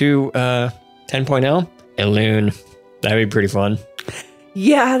into 10.0. Elune. That'd be pretty fun.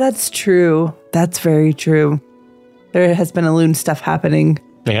 Yeah, that's true. That's very true. There has been Elune stuff happening.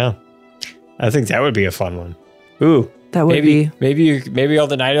 Yeah. I think that would be a fun one. Ooh. That would be maybe all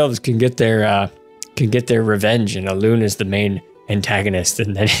the Night Elves can get their revenge, and Elune is the main antagonist,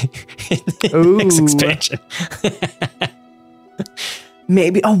 and then in the next expansion.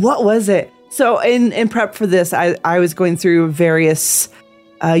 Maybe. Oh, what was it? So in prep for this, I was going through various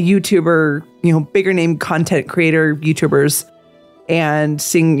YouTuber, bigger name content creator YouTubers, and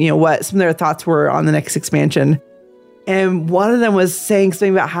seeing what some of their thoughts were on the next expansion, and one of them was saying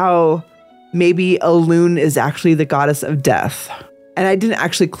something about how. Maybe Elune is actually the goddess of death. And I didn't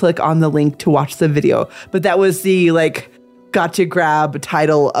actually click on the link to watch the video, but that was the gotcha grab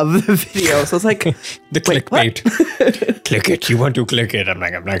title of the video. So it's like the clickbait. Click it. You want to click it. I'm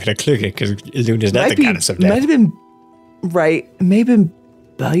like, I'm not going to click it because Elune is not the goddess of death. Might have been right. It may have been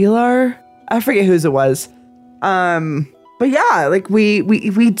Bellular. I forget whose it was. But yeah,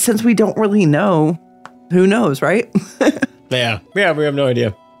 we since we don't really know, who knows, right? Yeah, we have no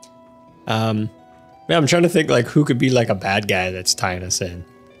idea. I'm trying to think who could be a bad guy that's tying us in.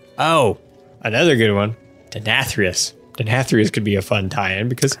 Oh, another good one, Denathrius. Denathrius could be a fun tie-in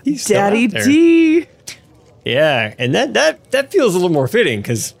because he's still Daddy out there. D. Yeah, and that feels a little more fitting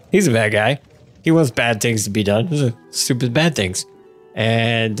because he's a bad guy. He wants bad things to be done. Those are stupid bad things.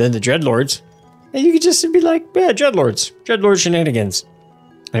 And then the Dreadlords, and you could just be like, yeah, Dreadlord shenanigans.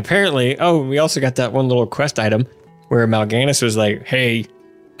 And apparently, we also got that one little quest item where Mal'Ganis was like, hey,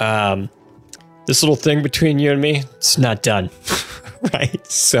 this little thing between you and me, it's not done. Right?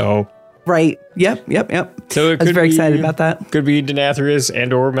 So. Right. Yep. So I was very excited about that. Could be Denathrius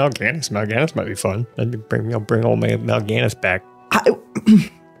and or Mal'Ganis. Mal'Ganis might be fun. I'll bring old Mal'Ganis back.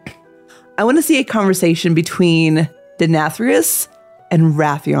 I want to see a conversation between Denathrius and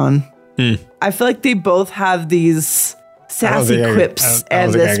Wrathion. I feel like they both have these sassy quips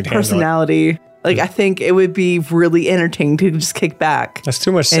and this personality. Like, I think it would be really entertaining to just kick back. That's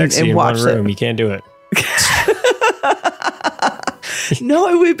too much sexy in one room. You can't do it. No,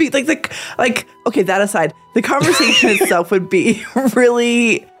 it would be like okay, that aside, the conversation itself would be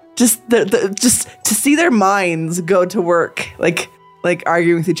really just just to see their minds go to work, like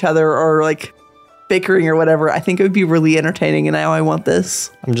arguing with each other or like bickering or whatever. I think it would be really entertaining, and now I want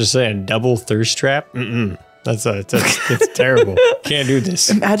this. I'm just saying, double thirst trap. That's terrible. Can't do this.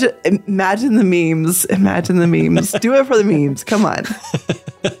 Imagine the memes. Imagine the memes. Do it for the memes. Come on.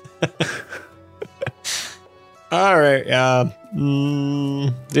 All right.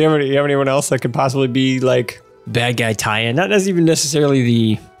 Do you have anyone else that could possibly be like bad guy tie-in? Not as even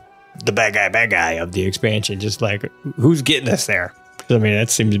necessarily the bad guy of the expansion. Just like who's getting us there? I mean, that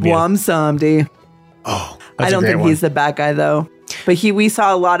seems to be Wamsamdi. Oh, I don't think he's the bad guy though. But we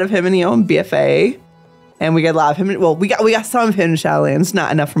saw a lot of him in BFA, and we got a lot of him. Well, we got some of him in Shadowlands.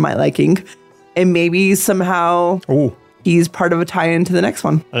 Not enough for my liking, and maybe somehow he's part of a tie-in to the next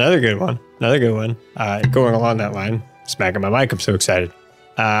one. Another good one. Going along that line, smacking my mic. I'm so excited.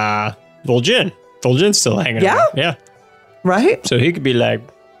 Vol'jin. Vol'jin's still hanging around. Yeah. Right? So he could be like,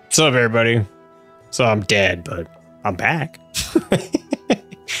 what's up, everybody? So I'm dead, but I'm back.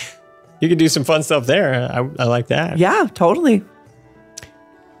 You could do some fun stuff there. I like that. Yeah, totally.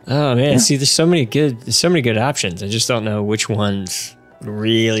 Oh, man. Yeah. See, there's so many good options. I just don't know which ones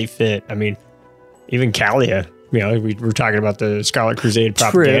really fit. I mean, even Kalia. You know, we were talking about the Scarlet Crusade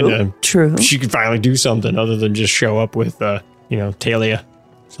propaganda. True. She could finally do something other than just show up with, Talia.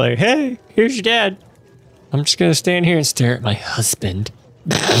 It's like, hey, here's your dad. I'm just going to stand here and stare at my husband.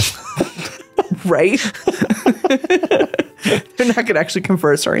 Right? They're not going to actually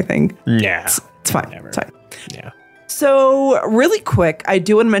converse or anything. Nah. It's fine. Never. It's fine. Yeah. So, really quick, I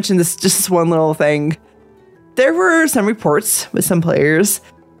do want to mention this one little thing. There were some reports with some players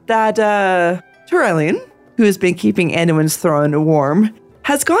that Turalyon, who has been keeping Anduin's throne warm,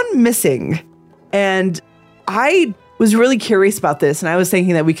 has gone missing. And I was really curious about this, and I was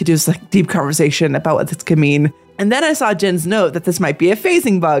thinking that we could do this deep conversation about what this could mean. And then I saw Jen's note that this might be a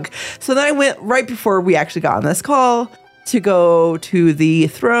phasing bug. So then I went right before we actually got on this call to go to the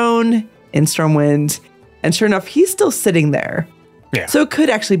throne in Stormwind. And sure enough, he's still sitting there. Yeah. So it could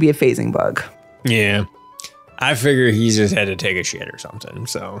actually be a phasing bug. Yeah. I figure he's just had to take a shit or something.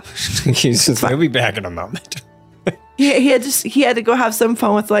 So he'll be back in a moment. He had to go have some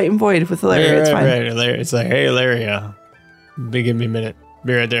fun with Light and Void with Ilaria. Yeah, it's fine. Right. It's like, hey, Ilaria, give me a minute.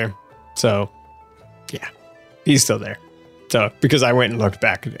 Be right there. So, yeah, he's still there. So, because I went and looked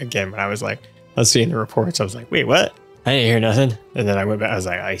back again when I was seeing the reports, I was like, wait, what? I didn't hear nothing. And then I went back. I was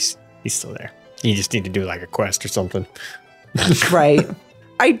like, he's still there. You just need to do like a quest or something. Right.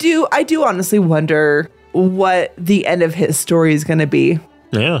 I do honestly wonder what the end of his story is going to be.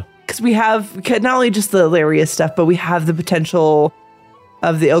 Yeah. Because we have not only just the Ilaria stuff, but we have the potential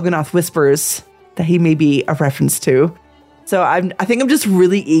of the Il'gynoth Whispers that he may be a reference to. So I think I'm just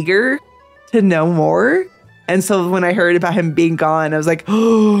really eager to know more. And so when I heard about him being gone, I was like,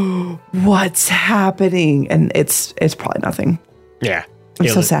 oh, what's happening? And it's probably nothing. Yeah. I'm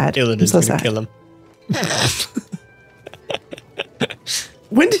so sad. Illidan's going to kill him.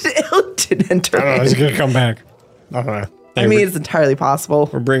 When did Illidan enter? I don't know. He's going to come back. I don't know. I mean, it's entirely possible.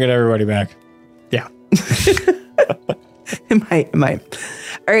 We're bringing everybody back. Yeah. It might.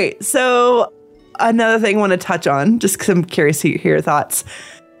 All right. So another thing I want to touch on, just because I'm curious to hear your thoughts.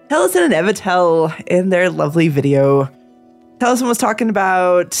 Taliesin and Evitel in their lovely video. Taliesin was talking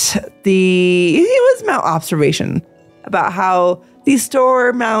about it was mount observation, about how these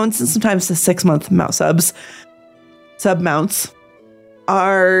store mounts and sometimes the 6-month mount sub mounts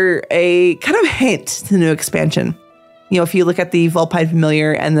are a kind of hint to the new expansion. You know, if you look at the Vulpine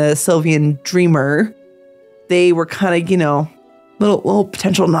Familiar and the Sylvian Dreamer, they were kind of, little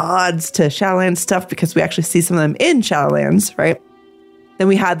potential nods to Shadowlands stuff because we actually see some of them in Shadowlands, right? Then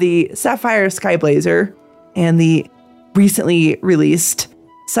we had the Sapphire Skyblazer and the recently released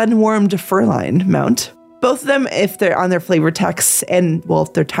Sunwarmed Furline mount. Both of them, if they're on their flavor texts and,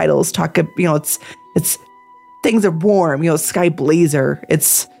 their titles talk, it's things are warm, Skyblazer.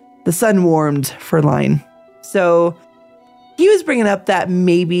 It's the Sunwarmed Furline. So he was bringing up that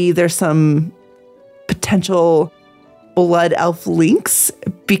maybe there's some potential blood elf links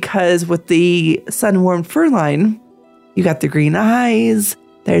because with the Sunwarmed Furline, you got the green eyes,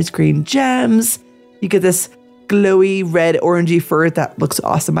 there's green gems, you get this glowy red orangey fur that looks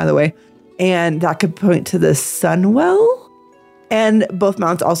awesome, by the way. And that could point to the Sunwell And both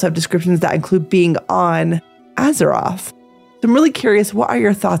mounts also have descriptions that include being on Azeroth. So I'm really curious, what are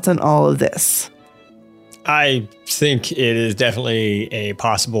your thoughts on all of this? I think it is definitely a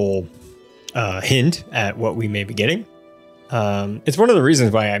possible hint at what we may be getting. It's one of the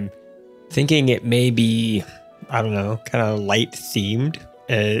reasons why I'm thinking it may be, I don't know, kind of light themed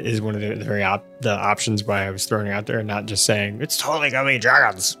is one of the options why I was throwing it out there and not just saying it's totally gonna be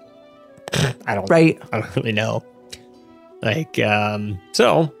dragons. I don't really know. Like,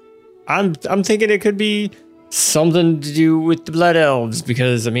 so I'm thinking it could be something to do with the Blood Elves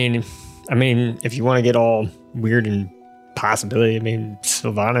because I mean, if you want to get all weird and possibility, I mean,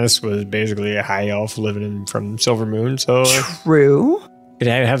 Sylvanas was basically a high elf living from Silvermoon, so true. Could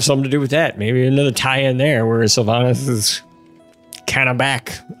have something to do with that. Maybe another tie-in there where Sylvanas is kind of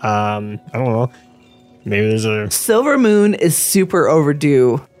back. I don't know. Maybe there's a Silvermoon is super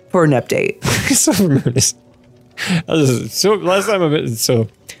overdue for an update. Silvermoon is. So last time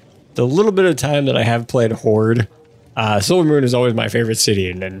the little bit of time that I have played Horde, Silvermoon is always my favorite city,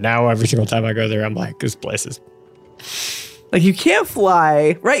 and then now every single time I go there, I'm like, this place is like you can't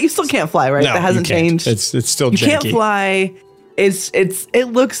fly, right? You still can't fly, right? No, that hasn't changed. It's still you janky. Can't fly. It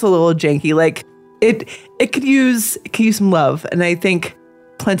looks a little janky. Like it could use some love, and I think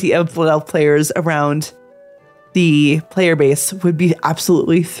plenty of Blood Elf players around the player base would be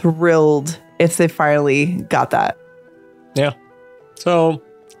absolutely thrilled if they finally got that. Yeah. So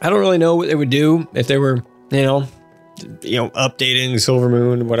I don't really know what they would do if they were, updating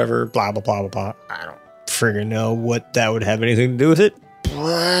Silvermoon, whatever, blah, blah, blah, blah, blah. I don't friggin' know what that would have anything to do with it.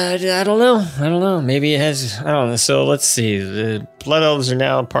 But I don't know. Maybe it has, I don't know. So let's see. The Blood Elves are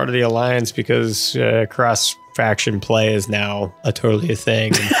now part of the Alliance because cross-faction play is now totally a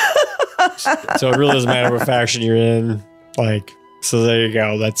thing. So it really doesn't matter what faction you're in. Like, so there you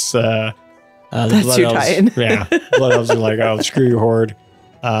go. That's the Blood Elves. Yeah. Blood Elves are like, oh, screw you, Horde.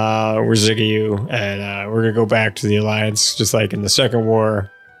 We're sick of you. And we're going to go back to the Alliance, just like in the Second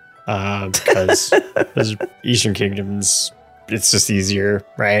War. Because there's Eastern Kingdoms, it's just easier,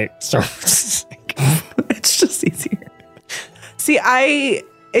 right? So it's just easier. See,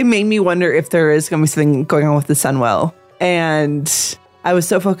 it made me wonder if there is going to be something going on with the Sunwell. And I was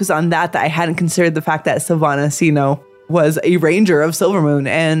so focused on that I hadn't considered the fact that Sylvanas, was a ranger of Silvermoon,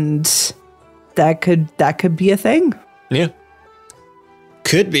 and that could be a thing. Yeah.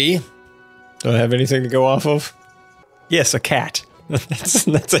 Could be. Don't have anything to go off of? Yes, a cat. That's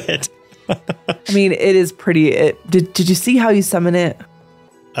it. I mean, it is pretty. Did you see how you summon it?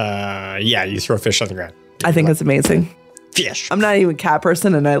 Yeah, you throw a fish on the ground. I think that's amazing. Fish. I'm not even a cat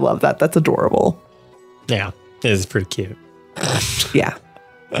person, and I love that. That's adorable. Yeah, it is pretty cute. Yeah.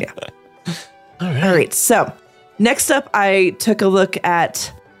 All right. So next up, I took a look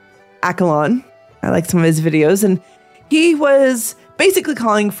at Akalon. I like some of his videos, and he was basically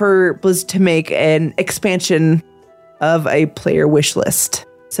calling for Blizzard to make an expansion of a player wish list.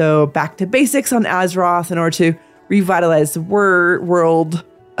 So back to basics on Azeroth in order to revitalize the world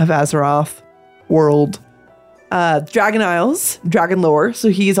of Azeroth. Dragon Isles, dragon lore. So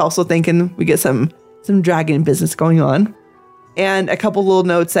he's also thinking we get some dragon business going on. And a couple little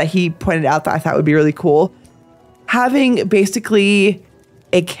notes that he pointed out that I thought would be really cool. Having basically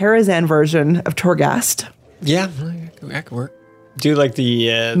a Karazhan version of Torghast. Yeah, that could work. Do like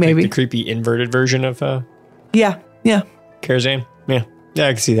the maybe the creepy inverted version of Yeah. Karazhan. Yeah,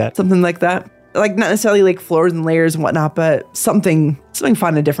 I can see that. Something like that. Like not necessarily like floors and layers and whatnot, but something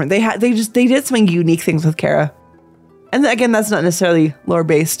fun and different. They did some unique things with Kara. And again, that's not necessarily lore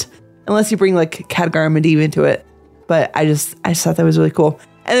based unless you bring like Khadgar and Medivh into it. But I just thought that was really cool.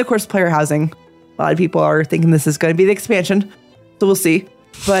 And of course, player housing. A lot of people are thinking this is going to be the expansion. So we'll see.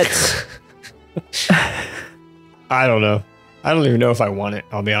 But I don't know. I don't even know if I want it,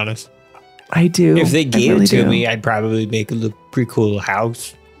 I'll be honest. I do. If they gave it to me, I'd probably make a pretty cool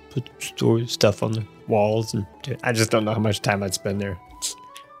house. Put stuff on the walls. And I just don't know how much time I'd spend there.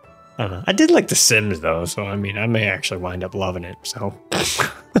 I don't know. I did like The Sims, though. So, I mean, I may actually wind up loving it. So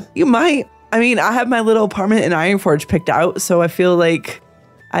you might. I mean, I have my little apartment in Ironforge picked out. So I feel like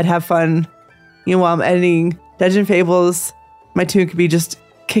I'd have fun. While I'm editing Dungeon Fables, my tune could be just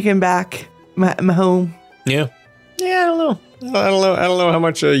kicking back my home. Yeah. Yeah, I don't know. I don't know how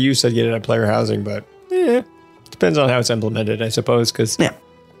much use I'd get at player housing, but depends on how it's implemented, I suppose, because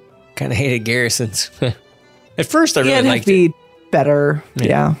kind of hated garrisons. At first, I really liked it. It'd be better.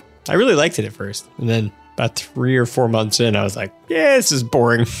 Yeah. I really liked it at first. And then about 3 or 4 months in, I was like, yeah, this is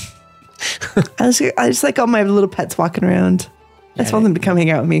boring. I just like all my little pets walking around. I just want them to come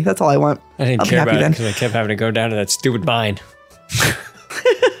hang out with me. That's all I want. I didn't care about it because I kept having to go down to that stupid mine.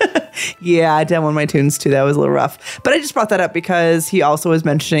 Yeah, I did one of my tunes too. That was a little rough. But I just brought that up because he also was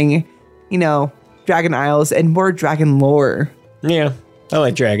mentioning, Dragon Isles and more dragon lore. Yeah, I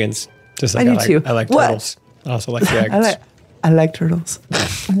like dragons. Just like I do too. I like What? turtles. I also like dragons. I like turtles.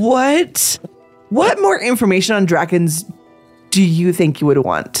 What more information on dragons do you think you would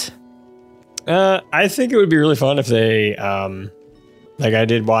want? I think it would be really fun if they, like I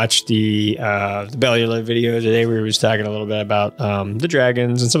did watch the Bellula video today where he was talking a little bit about the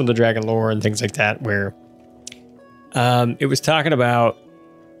dragons and some of the dragon lore and things like that, where it was talking about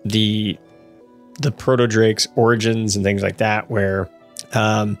the proto-drake's origins and things like that, where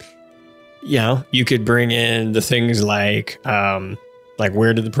you could bring in the things like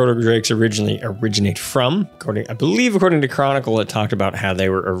where did the proto-drakes originate from? According to Chronicle, it talked about how they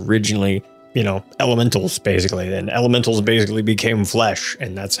were originally elementals, basically. Then elementals basically became flesh,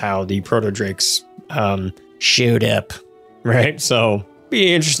 and that's how the proto-drakes showed up, right? So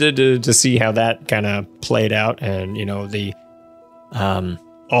be interested to see how that kind of played out, and the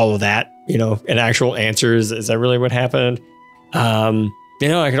all of that, and actual answers. Is that really what happened? I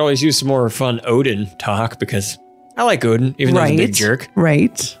could always use some more fun Odin talk, because I like Odin, even though he's a big jerk.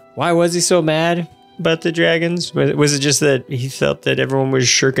 Right. Why was he so mad about the dragons? Was it just that he felt that everyone was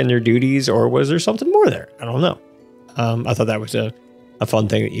shirking their duties, or was there something more there? I don't know. I thought that was a fun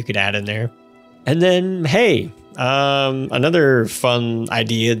thing that you could add in there. And then, hey, another fun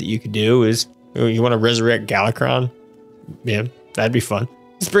idea that you could do is, you want to resurrect Galakron? Yeah, that'd be fun.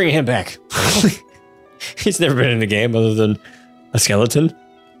 Let's bring him back. He's never been in the game other than a skeleton.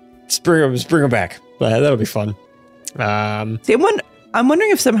 Let's bring him back. That'll be fun. See, I'm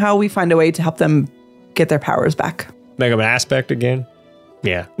wondering if somehow we find a way to help them get their powers back. Make him an aspect again.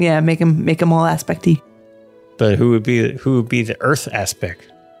 Yeah. Yeah, make them all aspecty. But who would be the Earth aspect?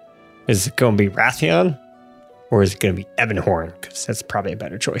 Is it going to be Rathion, or is it going to be Ebonhorn? Because that's probably a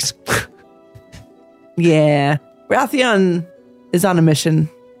better choice. Yeah, Rathion is on a mission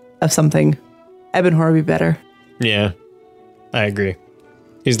of something. Ebonhorn would be better. Yeah, I agree.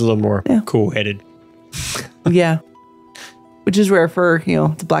 He's a little more cool-headed. Yeah, which is rare for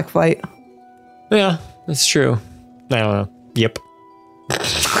the Black Flight. Yeah, that's true. I don't know. Yep.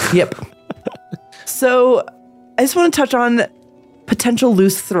 Yep. So I just want to touch on potential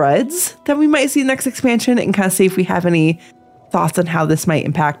loose threads that we might see next expansion, and kind of see if we have any thoughts on how this might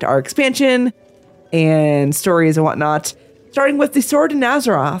impact our expansion and stories and whatnot. Starting with the Sword in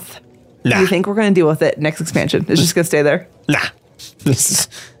Azeroth. Nah. Do you think we're going to deal with it next expansion? It's just going to stay there? Nah. This is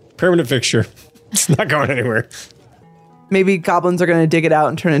permanent fixture. It's not going anywhere. Maybe goblins are going to dig it out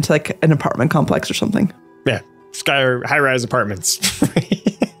and turn it into like an apartment complex or something. Yeah. High-rise apartments.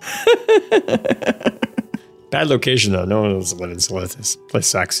 Bad location, though. No one wants to live in Silith. This place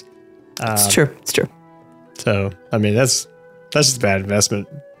sucks. It's true. It's true. So, I mean, that's just a bad investment.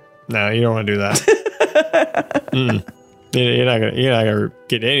 No, you don't want to do that. You're not gonna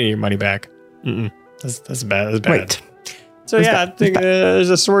get any of your money back. That's bad. That's bad. Right. So that's bad. I think there's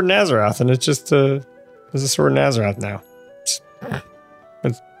a Sword in Azeroth, and it's just there's a Sword in Azeroth now.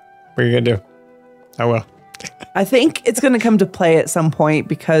 What are you gonna do? Oh well. I think it's gonna come to play at some point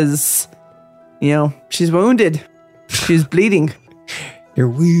because, she's wounded, she's bleeding. Your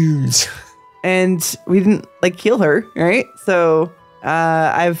wounds. And we didn't heal her, right? So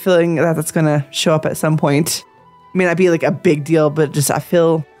I have a feeling that that's gonna show up at some point. It may not be a big deal, but just I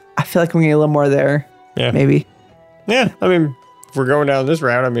feel like we're gonna get a little more there. Yeah, maybe. Yeah, I mean, if we're going down this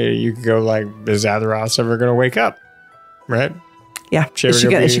route, I mean, you could go is Azeroth ever gonna wake up, right? Yeah, is she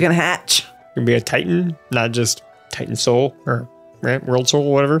gonna hatch? Gonna be a Titan, not just Titan Soul or World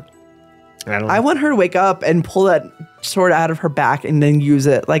Soul, whatever. I don't know. I want her to wake up and pull that sword out of her back and then use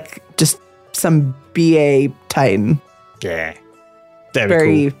it like just some BA Titan. Yeah, that'd be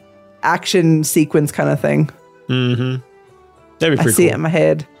very cool. Action sequence kind of thing. Mm-hmm. That'd be pretty cool. I see it in my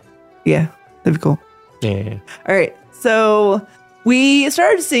head. Yeah, that'd be cool. Yeah. All right, so we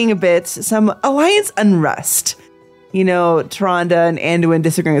started seeing some alliance unrest. Tyrande and Anduin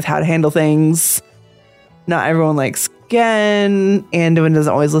disagreeing with how to handle things. Not everyone likes Gen. Anduin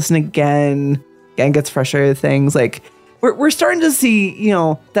doesn't always listen to Gen. Gen gets frustrated with things. We're starting to see,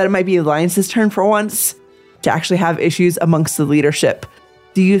 that it might be Alliance's turn for once to actually have issues amongst the leadership.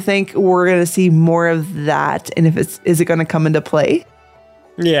 Do you think we're going to see more of that? And is it going to come into play?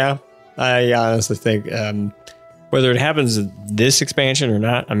 Yeah, I honestly think whether it happens in this expansion or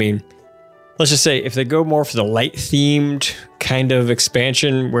not, I mean, let's just say if they go more for the light themed kind of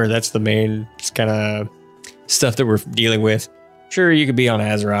expansion where that's the main kind of stuff that we're dealing with, sure, you could be on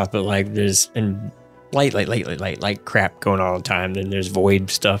Azeroth, but there's light crap going on all the time. Then there's void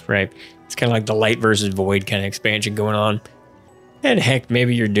stuff, right? It's kind of like the light versus void kind of expansion going on. And heck,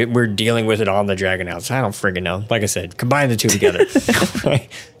 maybe we're dealing with it on the Dragon House. I don't friggin' know. Like I said, combine the two together.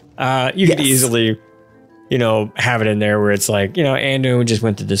 You could easily, have it in there where it's like, Anduin just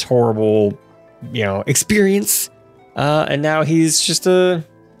went through this horrible, experience. And now he's just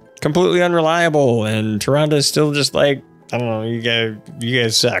completely unreliable. And Tyrande still just like, I don't know, you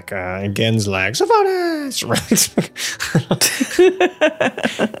guys suck. And Gen's like, Sylvanas!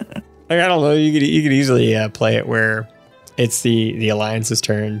 Like, I don't know, you could easily play it where it's the Alliance's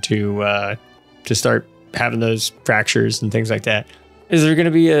turn to start having those fractures and things like that. Is there going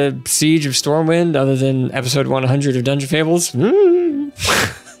to be a Siege of Stormwind other than episode 100 of Dungeon Fables?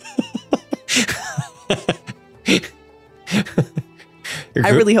 I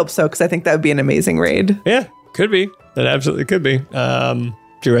really hope so, because I think that would be an amazing raid. Yeah, could be. That absolutely could be. Do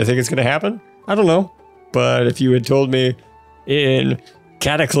I think it's going to happen? I don't know. But if you had told me in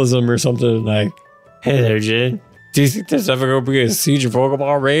Cataclysm or something like, hey there, Jay, do you think there's ever going to be a Siege of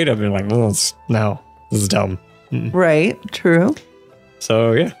Pokemon raid? I'd be like, no, this is dumb. Mm-mm. Right, true.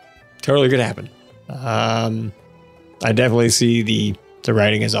 So, yeah, totally could happen. I definitely see the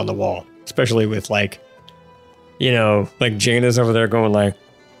writing is on the wall, especially with like Jaina's over there going like,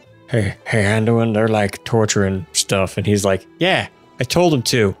 hey, Anduin, they're like torturing stuff. And he's like, yeah, I told him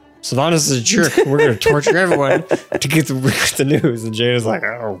to. Sylvanas is a jerk. We're going to torture everyone to get the news. And Jaina's like,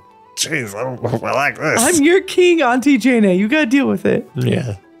 oh, jeez, I don't know if I like this. I'm your king, Auntie Jaina. You got to deal with it.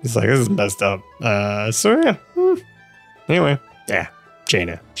 Yeah. He's like, this is messed up. Anyway, yeah,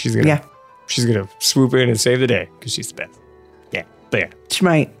 Jaina. She's going to swoop in and save the day because she's the best. Yeah. But yeah. She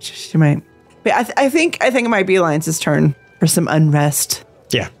might. But I think it might be Alliance's turn for some unrest.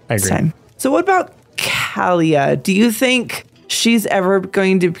 Yeah, I agree. Time. So what about Kalia? Do you think she's ever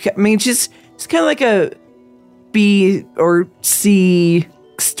going to... I mean, she's kind of like a B or C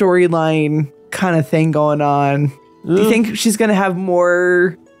storyline kind of thing going on. Do you think she's going to have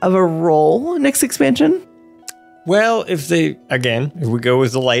more of a role in next expansion? Well, if we go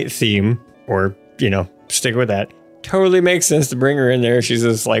with the light theme or, stick with that, totally makes sense to bring her in there. She's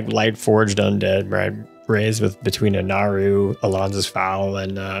this like light forged undead, right? Raised between a Naru, Alonza's Fowl,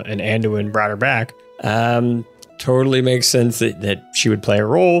 and Anduin brought her back. Totally makes sense that she would play a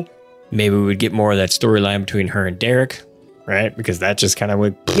role. Maybe we would get more of that storyline between her and Derek, right? Because that just kind of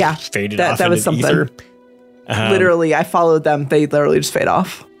faded off. That was something. Ether. Literally, I followed them. They literally just fade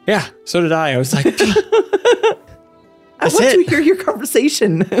off. Yeah, so did I. I was like, I want to hear your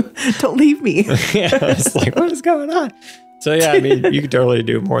conversation. Don't leave me. Yeah, I was like, what is going on? So yeah, I mean, you could totally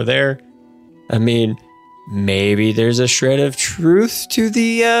do more there. I mean, maybe there's a shred of truth to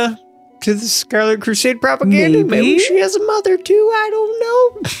the Scarlet Crusade propaganda. Maybe she has a mother too. I don't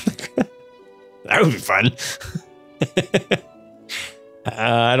know. That would be fun.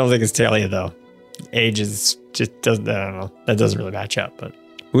 I don't think it's Talia though. Age is just doesn't. I don't know. That doesn't really match up, but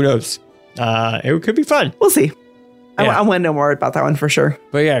who knows? It could be fun. We'll see. Yeah. I want to know more about that one for sure.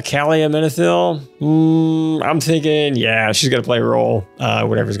 But yeah, Kalia Menethil, I'm thinking, she's going to play a role,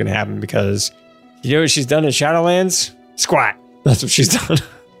 whatever's going to happen, because you know what she's done in Shadowlands? Squat. That's what she's done.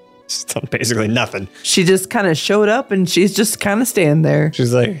 She's done basically nothing. She just kind of showed up and she's just kind of standing there.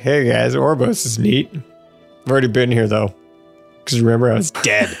 She's like, hey guys, Oribos is neat. I've already been here though. Because remember, I was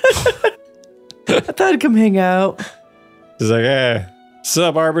dead. I thought I'd come hang out. She's like, hey,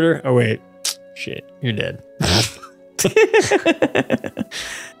 sup, Arbiter? Oh, wait. Shit, you're dead.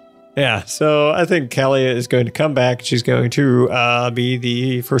 Yeah, so I think Kalia is going to come back. She's going to be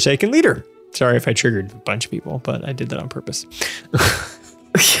the Forsaken leader. Sorry if I triggered a bunch of people, but I did that on purpose.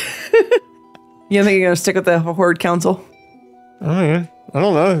 You think you're going to stick with the Horde Council? Oh, yeah. I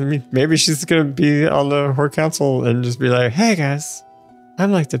don't know. I mean, maybe she's going to be on the Horde Council and just be like, hey, guys,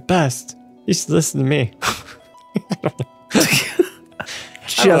 I'm like the best. You should listen to me. I don't know.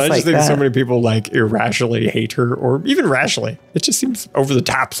 I just think so many people like irrationally hate her, or even rationally. It just seems over the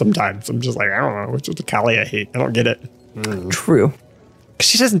top sometimes. I'm just like, I don't know. Which is the Kalia hate? I don't get it. True.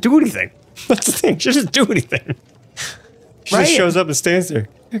 She doesn't do anything. That's the thing. She doesn't do anything. She just shows up and stands there.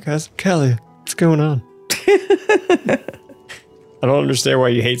 Hey guys, Kalia, what's going on? I don't understand why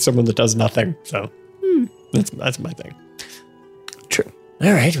you hate someone that does nothing. So that's my thing. True.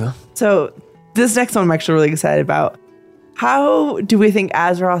 All right. Well, so this next one I'm actually really excited about. How do we think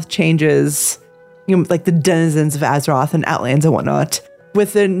Azeroth changes, like the denizens of Azeroth and Outlands and whatnot,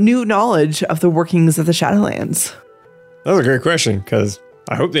 with the new knowledge of the workings of the Shadowlands? That was a great question, because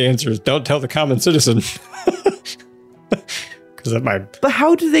I hope the answer is don't tell the common citizen. Because that might... But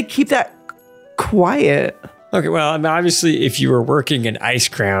how do they keep that quiet? Okay, well, I mean, obviously, if you were working in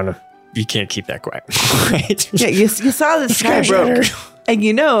Icecrown, you can't keep that quiet, right? Yeah, you saw the sky broke. And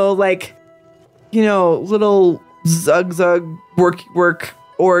little Zug work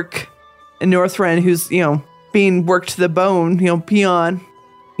orc and Northrend who's, being worked to the bone, peon,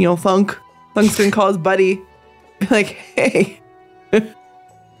 Thunk. Thunk's gonna call his buddy, be like, hey,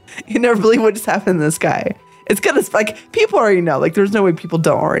 you never believe what just happened to this guy. It's gonna, like, people already know. Like, there's no way people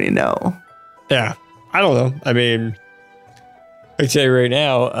don't already know. Yeah, I don't know. I mean, I tell you right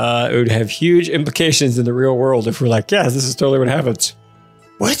now, it would have huge implications in the real world if we're like, yeah, this is totally what happens.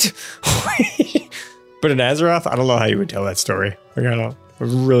 What? But in Azeroth, I don't know how you would tell that story. Like, I have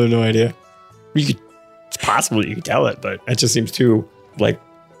really no idea. It's possible you could tell it, but it just seems too, like,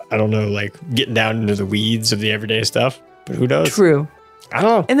 I don't know, like getting down into the weeds of the everyday stuff. But who knows? True. I don't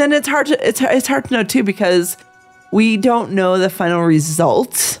know. And then it's hard to know too, because we don't know the final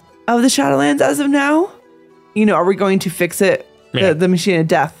result of the Shadowlands as of now. Are we going to fix it? Yeah. The Machine of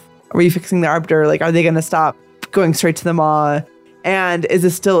Death? Are we fixing the Arbiter? Like, are they going to stop going straight to the Maw? And is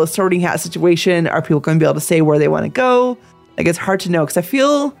this still a sorting hat situation? Are people going to be able to say where they want to go? Like, it's hard to know, because I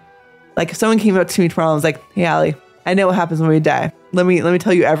feel like if someone came up to me tomorrow and was like, hey, Allie, I know what happens when we die. Let me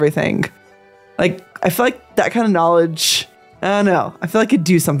tell you everything. Like, I feel like that kind of knowledge, I don't know. I feel like it'd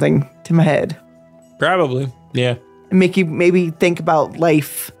do something to my head. Probably, yeah. And make you maybe think about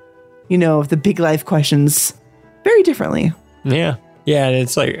life, the big life questions very differently. Yeah. Yeah, and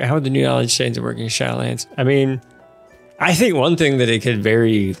it's like, how would the new knowledge change the working Shadowlands? I mean, I think one thing that it could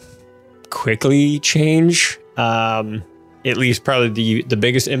very quickly change, at least probably the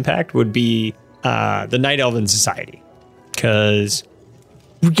biggest impact, would be the Night Elven Society. Because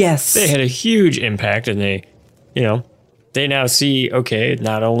yes, they had a huge impact, and they now see, okay,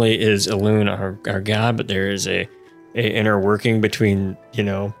 not only is Elune our god, but there is a inner working between,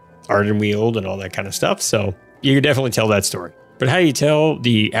 Ardenweald and all that kind of stuff. So you could definitely tell that story. But how do you tell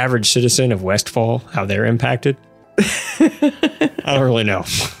the average citizen of Westfall how they're impacted? I don't really know.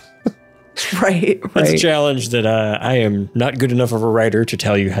 Right. That's a challenge that I am not good enough of a writer to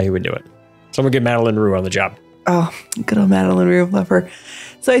tell you how you would do it. Someone get Madeline Rue on the job. Oh, good old Madeline Rue, love her.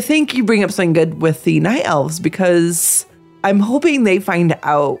 So I think you bring up something good with the Night Elves, because I'm hoping they find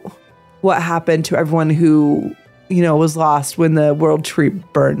out what happened to everyone who, was lost when the World Tree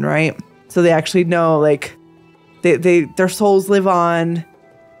burned, right? So they actually know, like, their souls live on,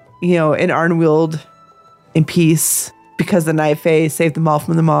 in Ardenweald in peace, because the Night Fae saved them all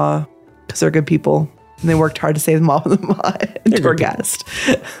from the Maw, because they're good people, and they worked hard to save them all from the Maw and Torghast.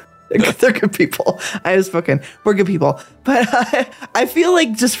 They're good people. I have spoken. We're good people. But I feel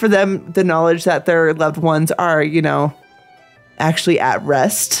like just for them, the knowledge that their loved ones are, actually at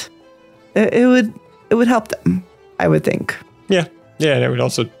rest, it would help them, I would think. Yeah. Yeah. And it would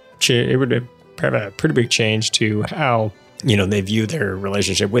also it would have a pretty big change to how, they view their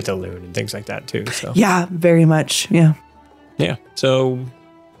relationship with Elune and things like that too. So yeah, very much. Yeah. Yeah. So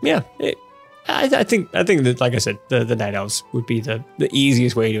yeah, I think that, like I said, the Night Elves would be the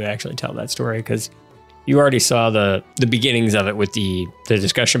easiest way to actually tell that story, because you already saw the beginnings of it with the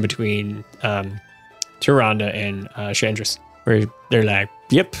discussion between Tyrande and Chandris, where they're like,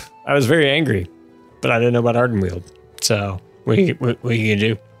 "Yep, I was very angry, but I didn't know about Ardenweald. So what are you gonna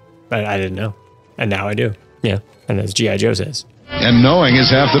do?" But I didn't know, and now I do. Yeah, and as G.I. Joe says, and knowing is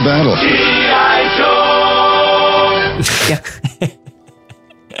half the battle. Yeah.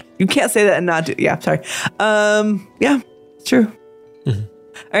 You can't say that and not do. Yeah, sorry. Yeah, it's true. Mm-hmm.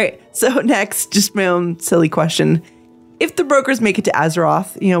 All right. So next, just my own silly question: if the brokers make it to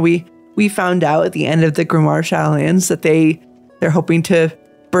Azeroth, we found out at the end of the Grimoire Shadowlands that they're hoping to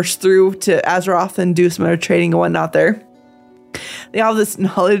burst through to Azeroth and do some other trading and whatnot there. They have this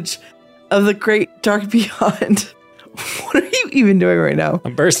knowledge of the Great Dark Beyond. What are you even doing right now?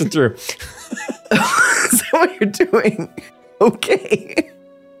 I'm bursting through. Is that what you're doing? Okay.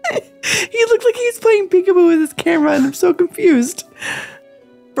 He looked like he's playing peekaboo with his camera, and I'm so confused.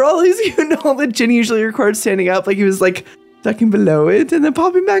 For all these of you who know that Jen usually records standing up, like he was like ducking below it and then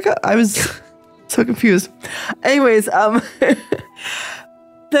popping back up. I was so confused. Anyways, the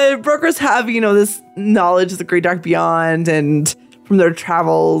brokers have, this knowledge of the Great Dark Beyond and from their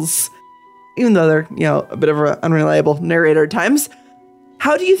travels, even though they're, a bit of an unreliable narrator at times.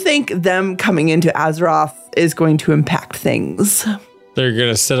 How do you think them coming into Azeroth is going to impact things? They're going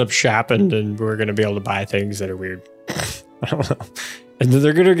to set up shop and we're going to be able to buy things that are weird. I don't know. And then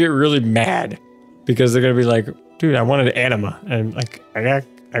they're going to get really mad because they're going to be like, dude, I wanted anima. And I'm like, I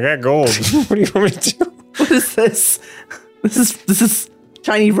got gold. What do you want me to do? What is this? This is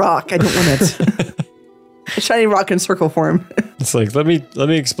shiny rock. I don't want it. A shiny rock in circle form. It's like, let me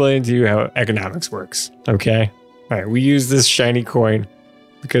explain to you how economics works. Okay. All right. We use this shiny coin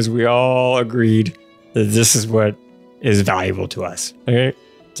because we all agreed that this is what is valuable to us. Okay.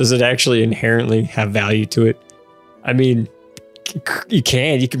 Does it actually inherently have value to it? I mean, you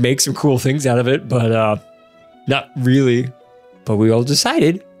can make some cool things out of it, but not really. But we all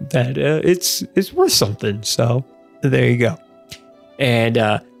decided that it's worth something. So there you go.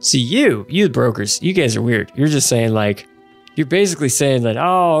 And see, you the brokers, you guys are weird. You're just saying like, you're basically saying that,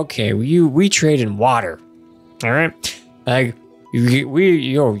 oh, okay, we trade in water. All right. Like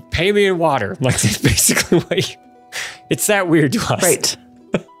we pay me in water. Like that's basically what it's that weird to us. Right.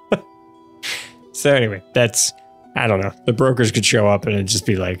 So anyway, I don't know. The brokers could show up and it'd just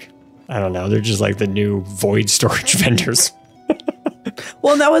be like, I don't know. They're just like the new void storage vendors.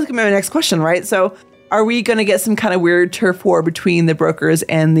 Well, that was my next question, right? So are we going to get some kind of weird turf war between the brokers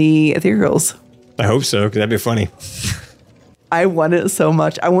and the ethereals? I hope so, because that'd be funny. I want it so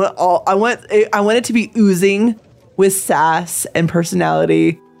much. I want it to be oozing with sass and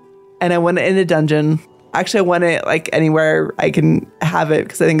personality, and I want it in a dungeon. Actually, I want it like anywhere I can have it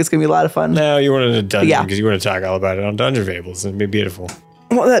because I think it's gonna be a lot of fun. No, you want it in a dungeon because you want to talk all about it on Dungeon Fables. It'd be beautiful.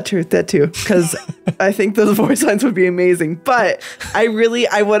 Well, that too, because I think those voice lines would be amazing. But I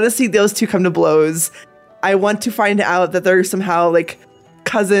want to see those two come to blows. I want to find out that they're somehow like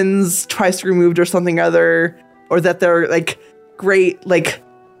cousins twice removed or something other, or that they're like great, like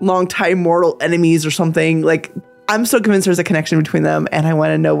long time mortal enemies or something. Like I'm so convinced there's a connection between them, and I want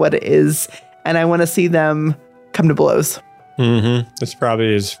to know what it is, and I want to see them come to blows. Mm-hmm. It's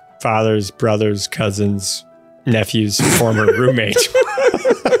probably his father's brothers, cousins, nephew's former roommate.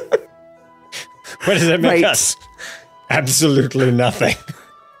 What does that make us? Absolutely nothing.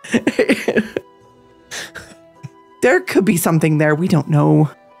 There could be something there. We don't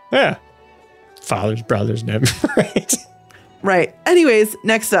know. Yeah. Father's brothers, nephew. Right. Right. Anyways,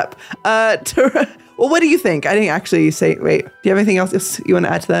 next up. Well, what do you think? I didn't actually say, wait, do you have anything else you want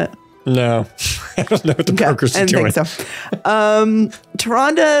to add to that? No. I don't know what the brokers are doing. I think so.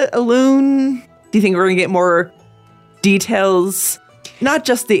 Tyrande, Elune, do you think we're going to get more details? Not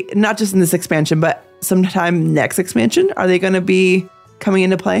just in this expansion, but sometime next expansion? Are they going to be coming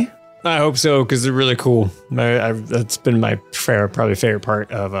into play? I hope so, because they're really cool. That's been my probably favorite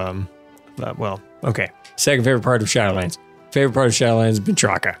part of, second favorite part of Shadowlands. Favorite part of Shadowlands has been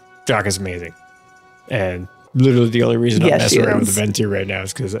Draka. Draka's amazing. And literally the only reason I'm messing around with the Ventir right now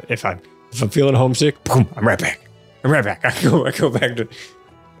is because if I'm feeling homesick, boom, I'm right back. I go back to,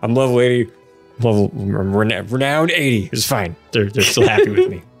 I'm level 80, I'm renowned 80. It's fine. They're still happy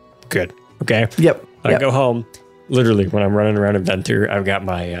with me. Good. Okay. Yep. I go home. Literally, when I'm running around in Ventir, I've got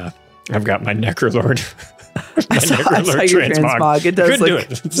my Necrolord. I saw your transmog. It does look.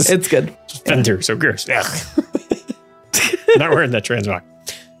 It's good. Ventir, so gross. Not wearing that transmog.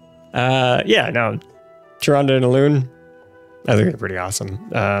 Tyrande and Elune, I think they're pretty awesome.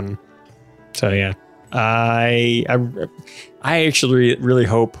 I actually really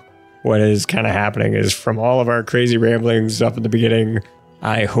hope what is kind of happening is from all of our crazy ramblings up at the beginning,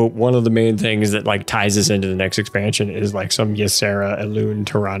 I hope one of the main things that like ties us into the next expansion is like some Ysera, Elune,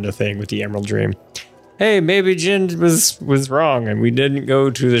 Tyrande thing with the Emerald Dream. Hey, maybe Jin was wrong and we didn't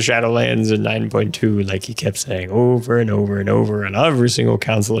go to the Shadowlands in 9.2 like he kept saying over and over and over on every single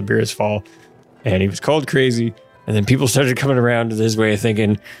Council of Beerus Fall. And he was called crazy. And then people started coming around to this way of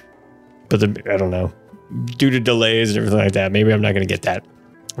thinking, but I don't know, due to delays and everything like that, maybe I'm not going to get that.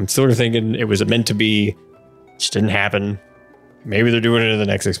 I'm sort of thinking it was meant to be, just didn't happen. Maybe they're doing it in the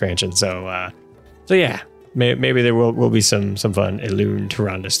next expansion. So yeah, maybe there will be some fun Elune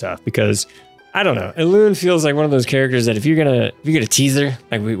Tyrande stuff because I don't know. Elune feels like one of those characters that if you're gonna tease her,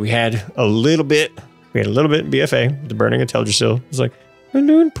 like we had a little bit in BFA, the burning of Teldrassil. It's like,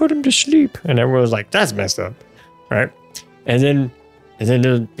 Elune put him to sleep. And everyone was like, that's messed up. Right? And then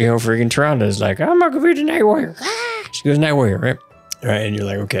freaking Tyrande is like, I'm not gonna be the Night Warrior. She goes Night Warrior, right? Right. And you're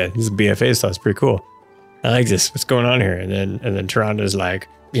like, okay, this is BFA stuff. It's pretty cool. I like this. What's going on here? And then Tyrande is like,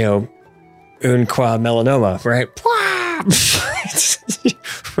 un qua melanoma, right?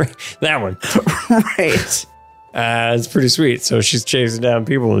 That one. Right. It's pretty sweet. So she's chasing down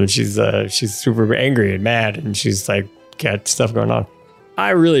people and she's super angry and mad and she's like got stuff going on. I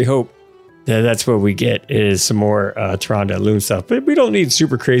really hope that that's what we get is some more Tyrande Elune stuff. But we don't need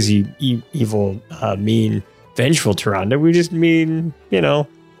super crazy, evil, mean, vengeful Tyrande. We just mean,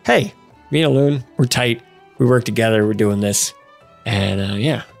 hey, me and Elune, we're tight. We work together. We're doing this. And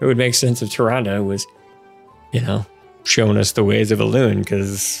it would make sense if Tyrande was, showing us the ways of Elune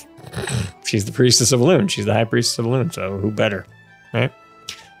because she's the priestess of Elune. She's the high priestess of Elune. So who better, right?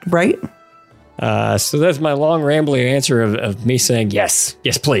 Right. So that's my long rambling answer of me saying yes.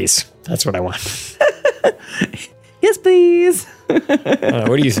 Yes, please. That's what I want. Yes, please.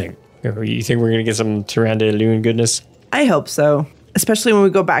 What do you think? You think we're going to get some Tyrande Elune goodness? I hope so. Especially when we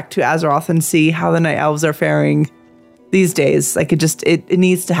go back to Azeroth and see how the Night Elves are faring these days. Like it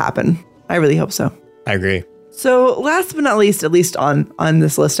needs to happen. I really hope so. I agree. So last but not least, at least on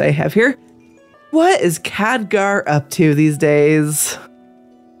this list I have here, what is Khadgar up to these days?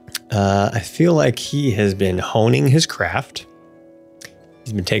 I feel like he has been honing his craft.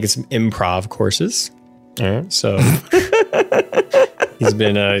 He's been taking some improv courses. All right, so he's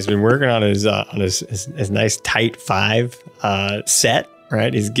been working on his nice tight 5 set.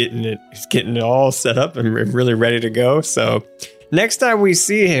 Right, he's getting it all set up and really ready to go. So next time we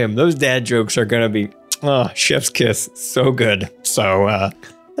see him, those dad jokes are gonna be chef's kiss, so good. So I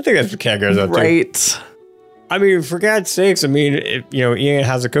think that's what Khadgar's up to. Right. I mean, for God's sakes, I mean, Ian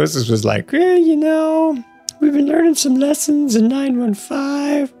Hazzikostas was like, we've been learning some lessons in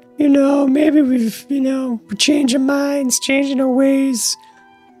 915. Maybe we're changing minds, changing our ways.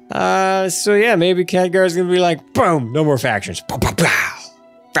 So yeah, maybe Khadgar's gonna be like, boom, no more factions. Pow, pow, pow.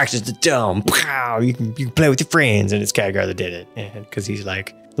 Factions to dumb. Pow. You can play with your friends, and it's Khadgar that did it, because he's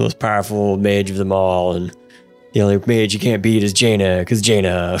like the most powerful mage of them all, and the only mage you can't beat is Jaina, because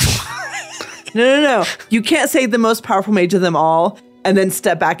Jaina. No. You can't say the most powerful mage of them all and then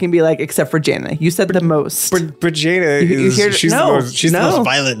step back and be like, except for Jaina. You said the most. But Jaina she's the most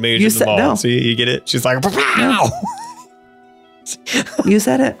violent mage of them all. No. So you get it? She's like, pow! You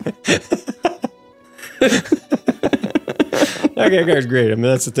said it. Okay, guys, great. I mean,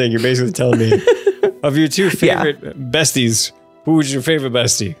 that's the thing. You're basically telling me, of your 2 favorite besties, who was your favorite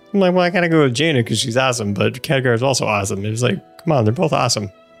bestie? I'm like, well, I gotta go with Jaina because she's awesome, but Khadgar is also awesome. It's like, come on, they're both awesome.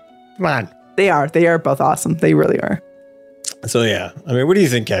 Come on. They are both awesome. They really are. So yeah, I mean, what do you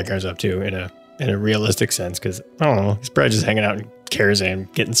think Khadgar's up to in a realistic sense? Because I don't know, he's probably just hanging out in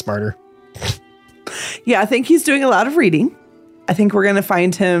Karazhan, getting smarter. Yeah, I think he's doing a lot of reading. I think we're gonna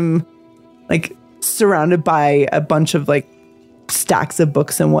find him like surrounded by a bunch of like stacks of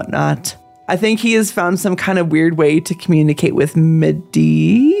books and whatnot. I think he has found some kind of weird way to communicate with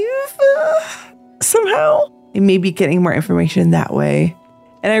Medivh somehow. And maybe getting more information that way.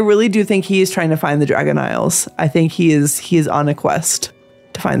 And I really do think he is trying to find the Dragon Isles. I think he is on a quest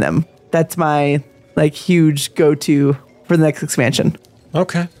to find them. That's my like huge go-to for the next expansion.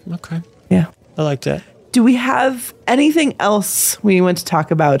 Okay. Yeah. I like that. Do we have anything else we want to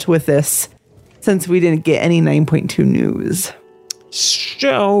talk about with this since we didn't get any 9.2 news?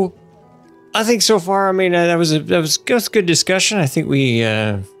 So, I think so far, I mean, that was a good discussion. I think we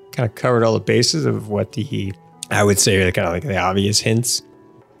kind of covered all the bases of what I would say are kind of like the obvious hints.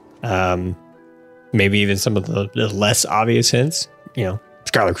 Maybe even some of the less obvious hints.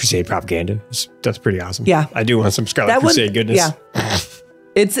 Scarlet Crusade propaganda. That's pretty awesome. Yeah. I do want some Scarlet Crusade goodness. Yeah.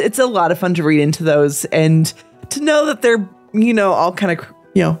 It's a lot of fun to read into those and to know that they're, all kind of,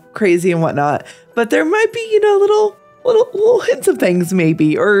 crazy and whatnot. But there might be, little hints of things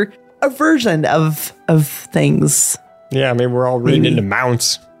maybe, or a version of things. Yeah, I mean, we're all reading into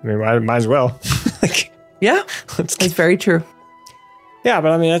mounts. I mean, might as well. Yeah, it's very true. Yeah,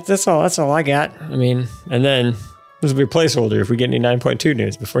 but I mean, that's all I got. I mean, and then this will be a placeholder if we get any 9.2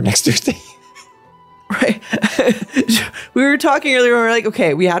 news before next Tuesday. Right. We were talking earlier, we were like,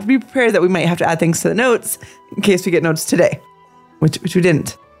 okay, we have to be prepared that we might have to add things to the notes in case we get notes today, which we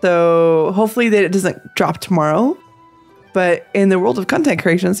didn't. So hopefully that it doesn't drop tomorrow. But in the world of content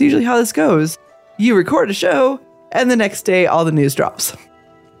creation, it's usually how this goes. You record a show, and the next day, all the news drops.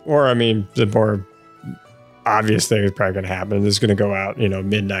 Or, I mean, the more obvious thing is probably going to happen. This is going to go out,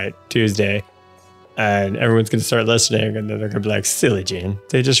 midnight Tuesday, and everyone's going to start listening, and then they're going to be like, silly Gene,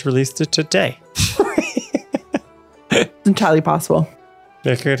 they just released it today. It's entirely possible.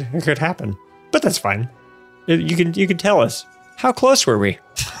 It could happen, but that's fine. You can tell us, how close were we?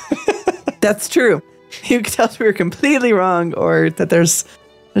 That's true. You can tell us we were completely wrong, or that there's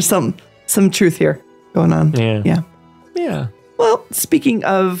some truth here going on. Yeah. Well, speaking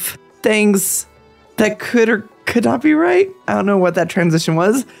of things that could or could not be right, I don't know what that transition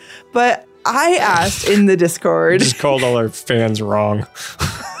was, but I asked in the Discord. Just called all our fans wrong.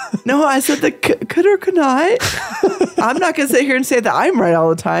 No, I said that could or could not. I'm not gonna sit here and say that I'm right all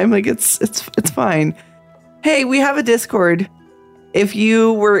the time. Like it's fine. Hey, we have a Discord. If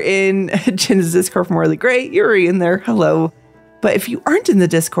you were in Jin's Discord from Really Great, you're in there. Hello. But if you aren't in the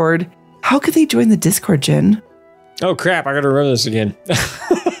Discord, how could they join the Discord, Jin? Oh crap! I gotta remember this again.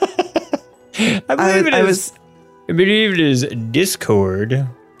 I believe it is Discord.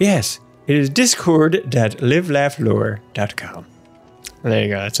 Yes, it is discord.livelaughlore.com. There you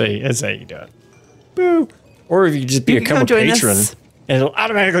go. That's how you do it. Boo! Or if you just become a patron, and it'll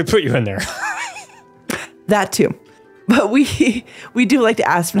automatically put you in there. That too. But we do like to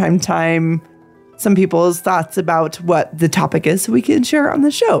ask from time to time some people's thoughts about what the topic is so we can share it on the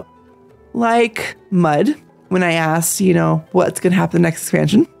show. Like Mud when I asked, what's going to happen in the next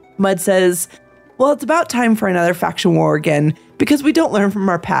expansion, Mud says, well, it's about time for another faction war again because we don't learn from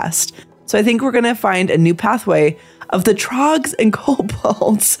our past. So I think we're going to find a new pathway of the Trogs and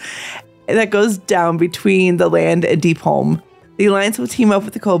Kobolds that goes down between the land and Deepholm. The Alliance will team up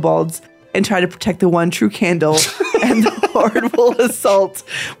with the Kobolds and try to protect the one true candle, and the Horde will assault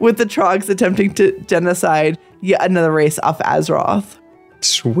with the Trogs attempting to genocide yet another race off Azeroth.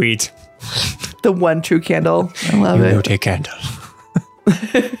 Sweet. The one true candle. I love it. Take candle.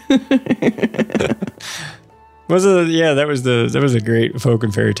 That was a great folk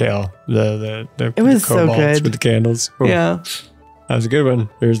and fairy tale. It was so good with the candles. Oh, yeah, that was a good one.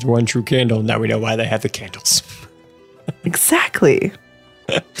 There's the one true candle. Now we know why they have the candles. Exactly.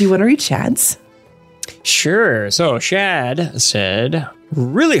 Do you want to read Shad's? Sure. So Shad said,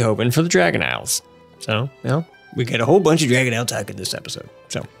 really hoping for the Dragon Isles. So, we get a whole bunch of Dragon Isle talk in this episode.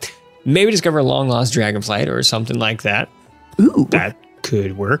 So maybe discover a long-lost dragonflight or something like that. Ooh. That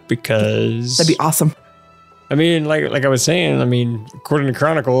could work because... That'd be awesome. I mean, like I was saying, according to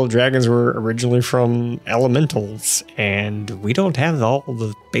Chronicle, dragons were originally from elementals, and we don't have all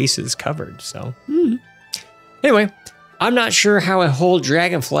the bases covered, so... Anyway, I'm not sure how a whole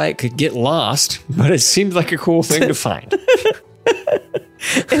dragonflight could get lost, but it seems like a cool thing to find.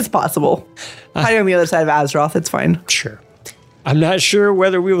 It's possible. Hiding on the other side of Azeroth, it's fine. Sure. I'm not sure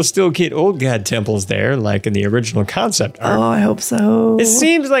whether we will still get old god temples there, like in the original concept art. Oh, I hope so. It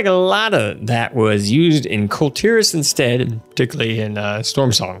seems like a lot of that was used in Kul Tiras instead, particularly in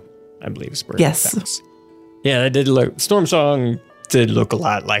Stormsong, I believe is where yes. that was. Yeah, that did look. Stormsong did look a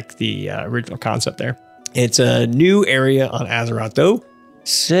lot like the original concept there. It's a new area on Azeroth, though,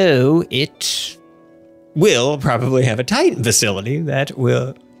 so it will probably have a Titan facility that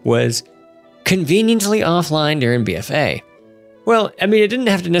was conveniently offline during BFA. Well, it didn't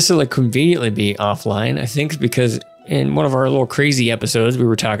have to necessarily conveniently be offline, I think, because in one of our little crazy episodes, we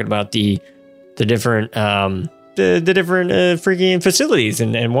were talking about the different freaking facilities,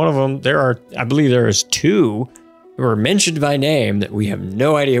 and one of them, I believe there is two who are mentioned by name that we have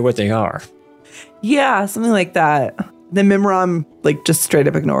no idea what they are. Yeah, something like that. Then Mimram, just straight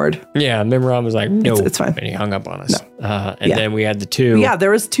up ignored. Yeah, Mimram was like, no, it's fine. And he hung up on us. No. Then we had the two. Yeah,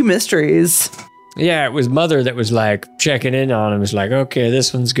 there was two mysteries. Yeah, it was Mother that was checking in on him. Was like, okay,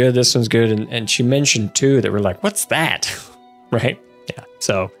 this one's good. And she mentioned two that were like, what's that? Right? Yeah.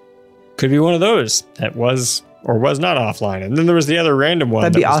 So could be one of those that was or was not offline. And then there was the other random one.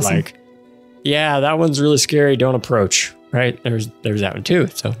 That'd be awesome. Was like, yeah, that one's really scary. Don't approach. Right? There's that one too.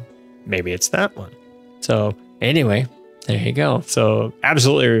 So maybe it's that one. So anyway, there you go. So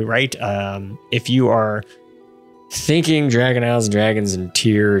absolutely right. If you are thinking Dragon Isles and dragons and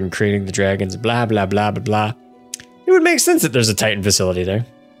tier and creating the dragons, blah, blah, blah, blah, blah, it would make sense that there's a Titan facility there.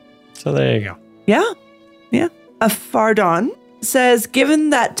 So there you go. Yeah. Yeah. A Fardon says, given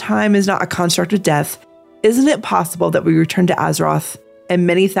that time is not a construct of death, isn't it possible that we return to Azeroth and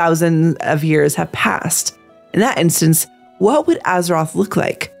many thousands of years have passed? In that instance, what would Azeroth look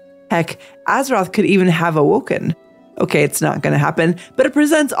like? Heck, Azeroth could even have awoken. Okay, it's not going to happen, but it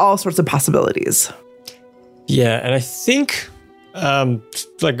presents all sorts of possibilities. Yeah, and I think, going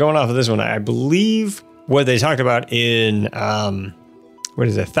off of this one, I believe what they talked about in,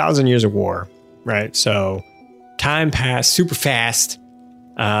 1,000 Years of War, right? So time passed super fast.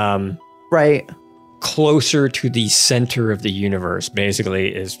 Right. Closer to the center of the universe,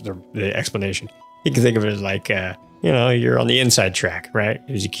 basically, is the explanation. You can think of it as like, you're on the inside track, right?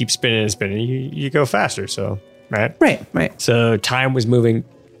 As you keep spinning and spinning, you go faster, so, right? Right. So time was moving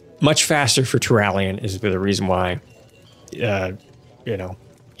much faster for Turalyon is the reason why, he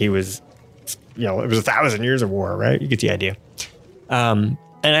was, it was 1,000 years of war, right? You get the idea. And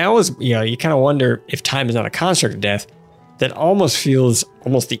I always, you kind of wonder if time is not a construct of death, that almost feels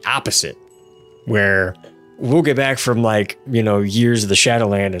almost the opposite, where we'll get back from years of the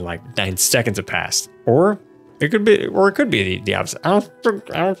Shadowland and 9 seconds have passed. Or it could be the opposite. I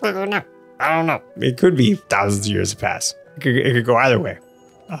don't know. It could be thousands of years have passed. It could go either way.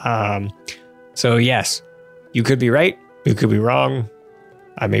 So yes, you could be right. You could be wrong.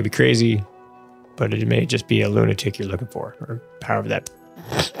 I may be crazy, but it may just be a lunatic you're looking for, or however that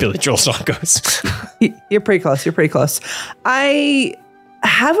Billy Joel song goes. You're pretty close. I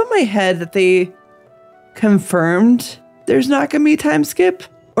have in my head that they confirmed there's not going to be a time skip,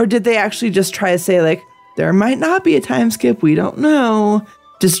 or did they actually just try to say there might not be a time skip? We don't know.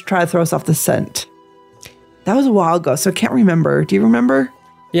 Just try to throw us off the scent. That was a while ago, so I can't remember. Do you remember?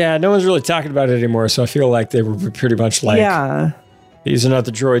 Yeah, no one's really talking about it anymore, so I feel like they were pretty much yeah, these are not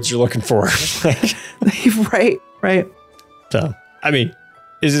the droids you're looking for. Right. So,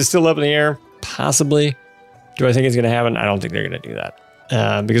 is it still up in the air? Possibly. Do I think it's going to happen? I don't think they're going to do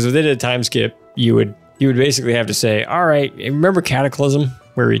that. Because if they did a time skip, you would basically have to say, all right, remember Cataclysm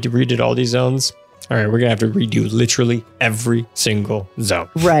where we redid all these zones? All right, we're going to have to redo literally every single zone.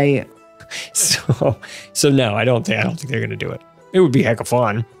 Right. So no, I don't think they're going to do it. It would be heck of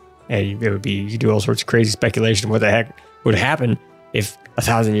fun. And you could do all sorts of crazy speculation of what the heck would happen if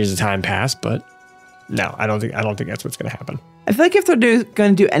 1,000 years of time passed, but no, I don't think that's what's going to happen. I feel like if they're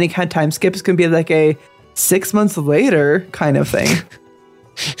going to do any kind of time skip, it's going to be like a 6 months later kind of thing.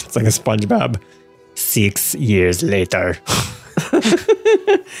 It's like a SpongeBob. 6 years later.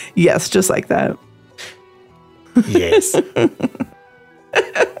 Yes, just like that. Yes.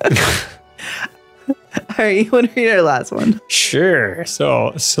 All right, you want to read our last one? Sure.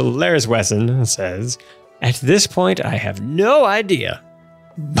 So Solaris Wesson says, at this point, I have no idea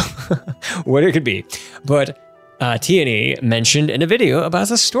what it could be, but T&E mentioned in a video about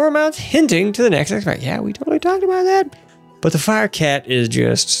the store mounts hinting to the next Xbox. Yeah, we totally talked about that. But the Firecat is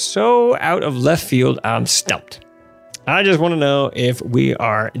just so out of left field, I'm stumped. I just want to know if we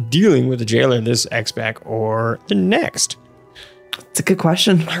are dealing with the jailer this Xbox or the next. It's a good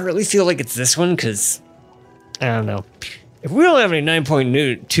question. I really feel like it's this one because, I don't know. If we don't have any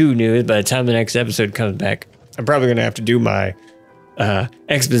 9.2 news by the time the next episode comes back, I'm probably going to have to do my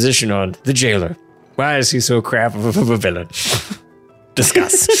exposition on the jailer. Why is he so crap of a villain?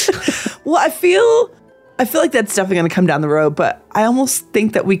 Discuss. Well, I feel like that's definitely going to come down the road, but I almost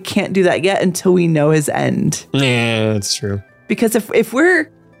think that we can't do that yet until we know his end. Yeah, that's true. Because if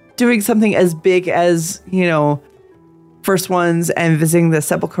we're doing something as big as, First Ones and visiting the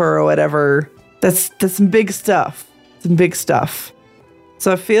Sepulchre or whatever, that's some big stuff. Some big stuff.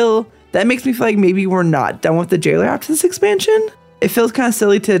 So I feel that makes me feel like maybe we're not done with the jailer after this expansion. It feels kind of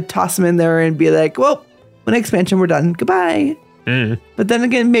silly to toss him in there and be like, well, when expansion we're done, goodbye. But then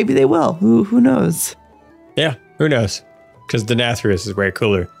again, maybe they will. Who knows? Yeah, who knows? Because the Nathrius is way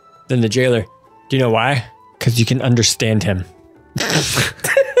cooler than the jailer. Do you know why? Because you can understand him.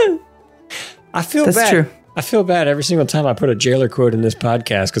 I feel bad. That's true. I feel bad every single time I put a jailer quote in this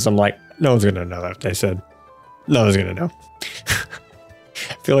podcast because I'm like, no one's going to know that they said. No one's going to know.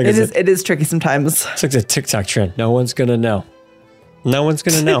 I feel like it is tricky sometimes. It's like the TikTok trend. No one's going to know. No one's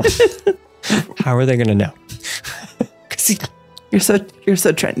going to know. How are they going to know? You're so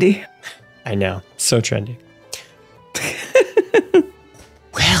trendy. I know. So trendy.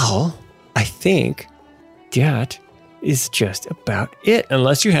 Well, I think that is just about it.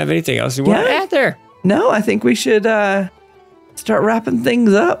 Unless you have anything else you want to add there. No, I think we should start wrapping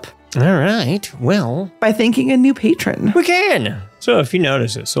things up. All right. Well, by thanking a new patron. We can. So if you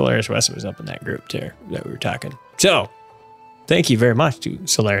notice it, Solaris Wesson was up in that group too that we were talking. So thank you very much to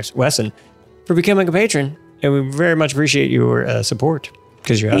Solaris Wesson for becoming a patron. And we very much appreciate your support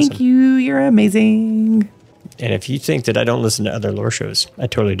because you're awesome. Thank you. You're amazing. And if you think that I don't listen to other lore shows, I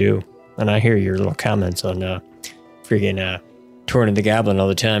totally do. And I hear your little comments on freaking Torn and the Goblin all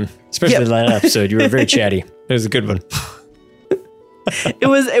the time. Especially the last episode. You were very chatty. It was a good one.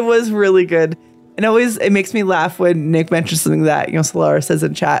 It was really good. And it makes me laugh when Nick mentions something that, Solaris says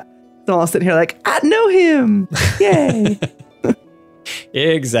in chat. So I'll sit here like, I know him. Yay.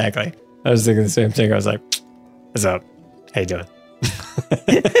 Exactly. I was thinking the same thing. I was like, what's up? How you doing?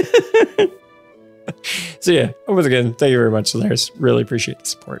 So yeah, once again, thank you very much, Solaris. Really appreciate the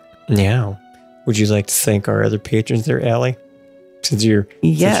support. Now, would you like to thank our other patrons there, Allie? Since you're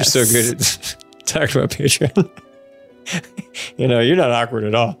so good at talking about Patreon. You're not awkward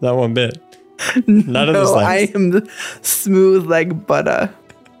at all. Not one bit. Not in the slightest. I am smooth like butter.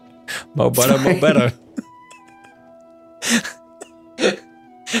 Mo butter, mo better.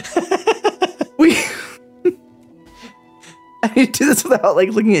 I need to do this without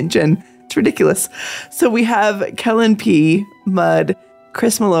looking at Jen. It's ridiculous. So we have Kellen P, Mud,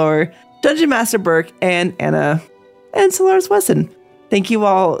 Chris Malore, Dungeon Master Burke, and Anna, and Solaris Wesson. Thank you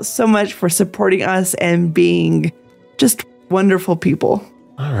all so much for supporting us and being just wonderful people.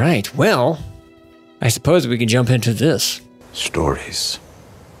 All right. Well, I suppose we can jump into this. Stories.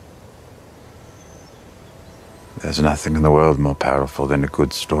 There's nothing in the world more powerful than a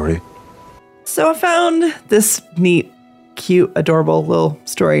good story. So I found this neat, cute, adorable little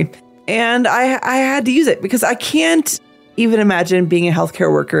story, and I had to use it because I can't even imagine being a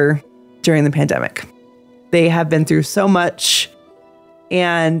healthcare worker during the pandemic. They have been through so much.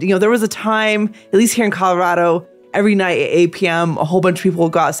 And, there was a time, at least here in Colorado, every night at 8 p.m., a whole bunch of people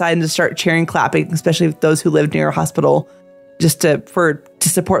would go outside and just start cheering, clapping, especially those who lived near a hospital, just to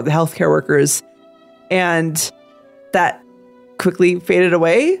support the healthcare workers. And that quickly faded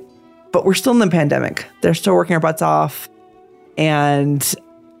away, but we're still in the pandemic. They're still working our butts off. And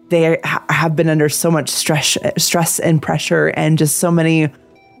they have been under so much stress and pressure and just so many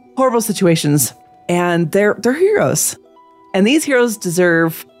horrible situations. And they're heroes. And these heroes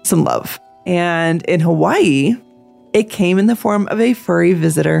deserve some love. And in Hawaii, it came in the form of a furry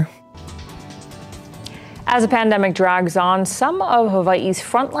visitor. As the pandemic drags on, some of Hawaii's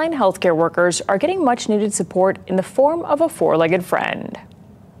frontline healthcare workers are getting much needed support in the form of a four-legged friend.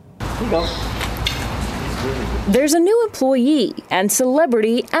 Here you go. There's a new employee and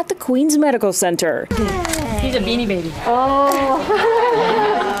celebrity at the Queens Medical Center. He's a beanie baby. Oh.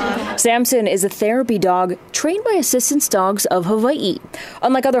 Samson is a therapy dog trained by Assistance Dogs of Hawaii.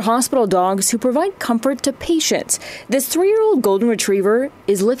 Unlike other hospital dogs who provide comfort to patients, this 3-year-old golden retriever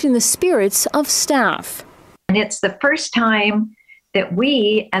is lifting the spirits of staff. And it's the first time that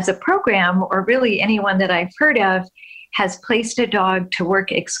we, as a program, or really anyone that I've heard of, has placed a dog to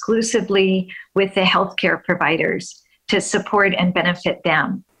work exclusively with the healthcare providers to support and benefit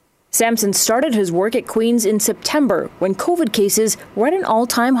them. Samson started his work at Queens in September when COVID cases were at an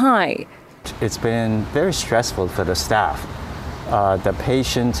all-time high. It's been very stressful for the staff. The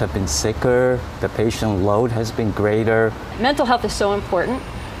patients have been sicker, the patient load has been greater. Mental health is so important,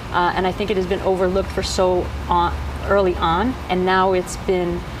 and I think it has been overlooked for so early on, and now it's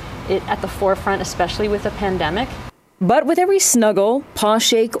been at the forefront, especially with the pandemic. But with every snuggle, paw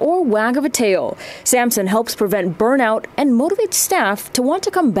shake, or wag of a tail, Samson helps prevent burnout and motivates staff to want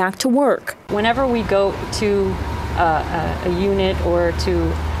to come back to work. Whenever we go to a unit or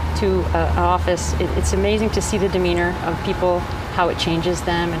to an office, it's amazing to see the demeanor of people, how it changes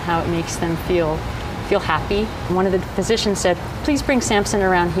them and how it makes them feel happy. One of the physicians said, "Please bring Samson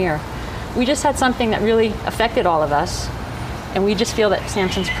around here." We just had something that really affected all of us, and we just feel that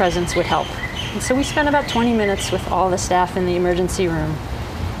Samson's presence would help. And so we spent about 20 minutes with all the staff in the emergency room.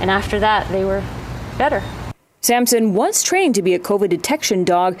 And after that, they were better. Samson was trained to be a COVID detection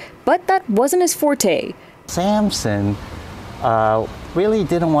dog, but that wasn't his forte. Samson really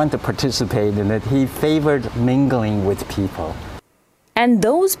didn't want to participate in it. He favored mingling with people. And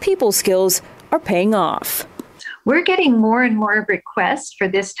those people skills are paying off. We're getting more and more requests for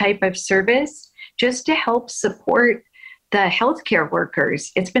this type of service just to help support the healthcare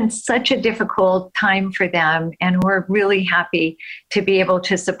workers. It's been such a difficult time for them, and we're really happy to be able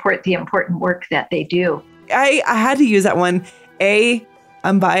to support the important work that they do. I had to use that one.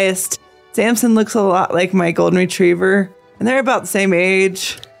 I'm biased. Samson looks a lot like my golden retriever, and they're about the same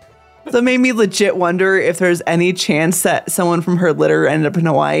age. So it made me legit wonder if there's any chance that someone from her litter ended up in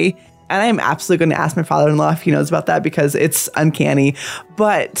Hawaii. And I'm absolutely going to ask my father-in-law if he knows about that, because it's uncanny.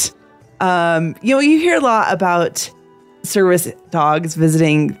 But, you hear a lot about service dogs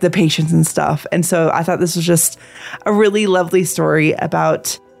visiting the patients and stuff. And so I thought this was just a really lovely story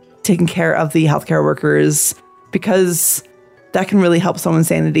about taking care of the healthcare workers, because that can really help someone's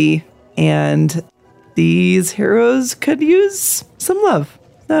sanity. And these heroes could use some love.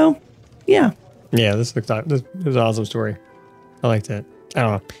 So, yeah. Yeah, this was an awesome story. I liked it. I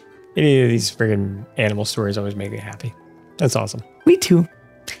don't know. Any of these friggin' animal stories always make me happy. That's awesome. Me too.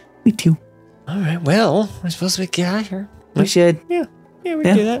 All right, well, we're supposed to get out of here. We should. Yeah, we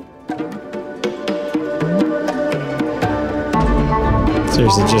can do that.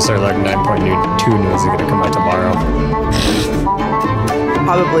 Seriously, just our 9.2 news is going to come out tomorrow.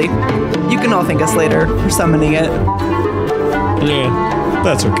 Probably. You can all thank us later for summoning it. Yeah,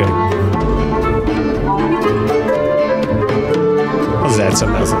 that's okay. I'll just add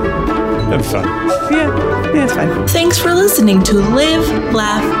something else. That'd be fun. Yeah, it's fine. Thanks for listening to Live,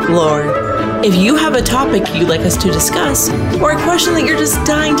 Laugh, Lore. If you have a topic you'd like us to discuss, or a question that you're just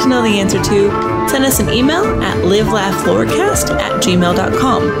dying to know the answer to, send us an email at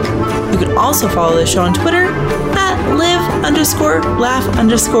livelaughlorecast@gmail.com. You can also follow the show on Twitter at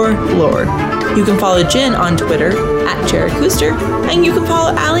live_laugh_lore. You can follow Jen on Twitter at Jared Kuster, and you can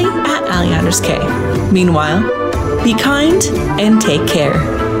follow Allie at Allie_K. Meanwhile, be kind and take care.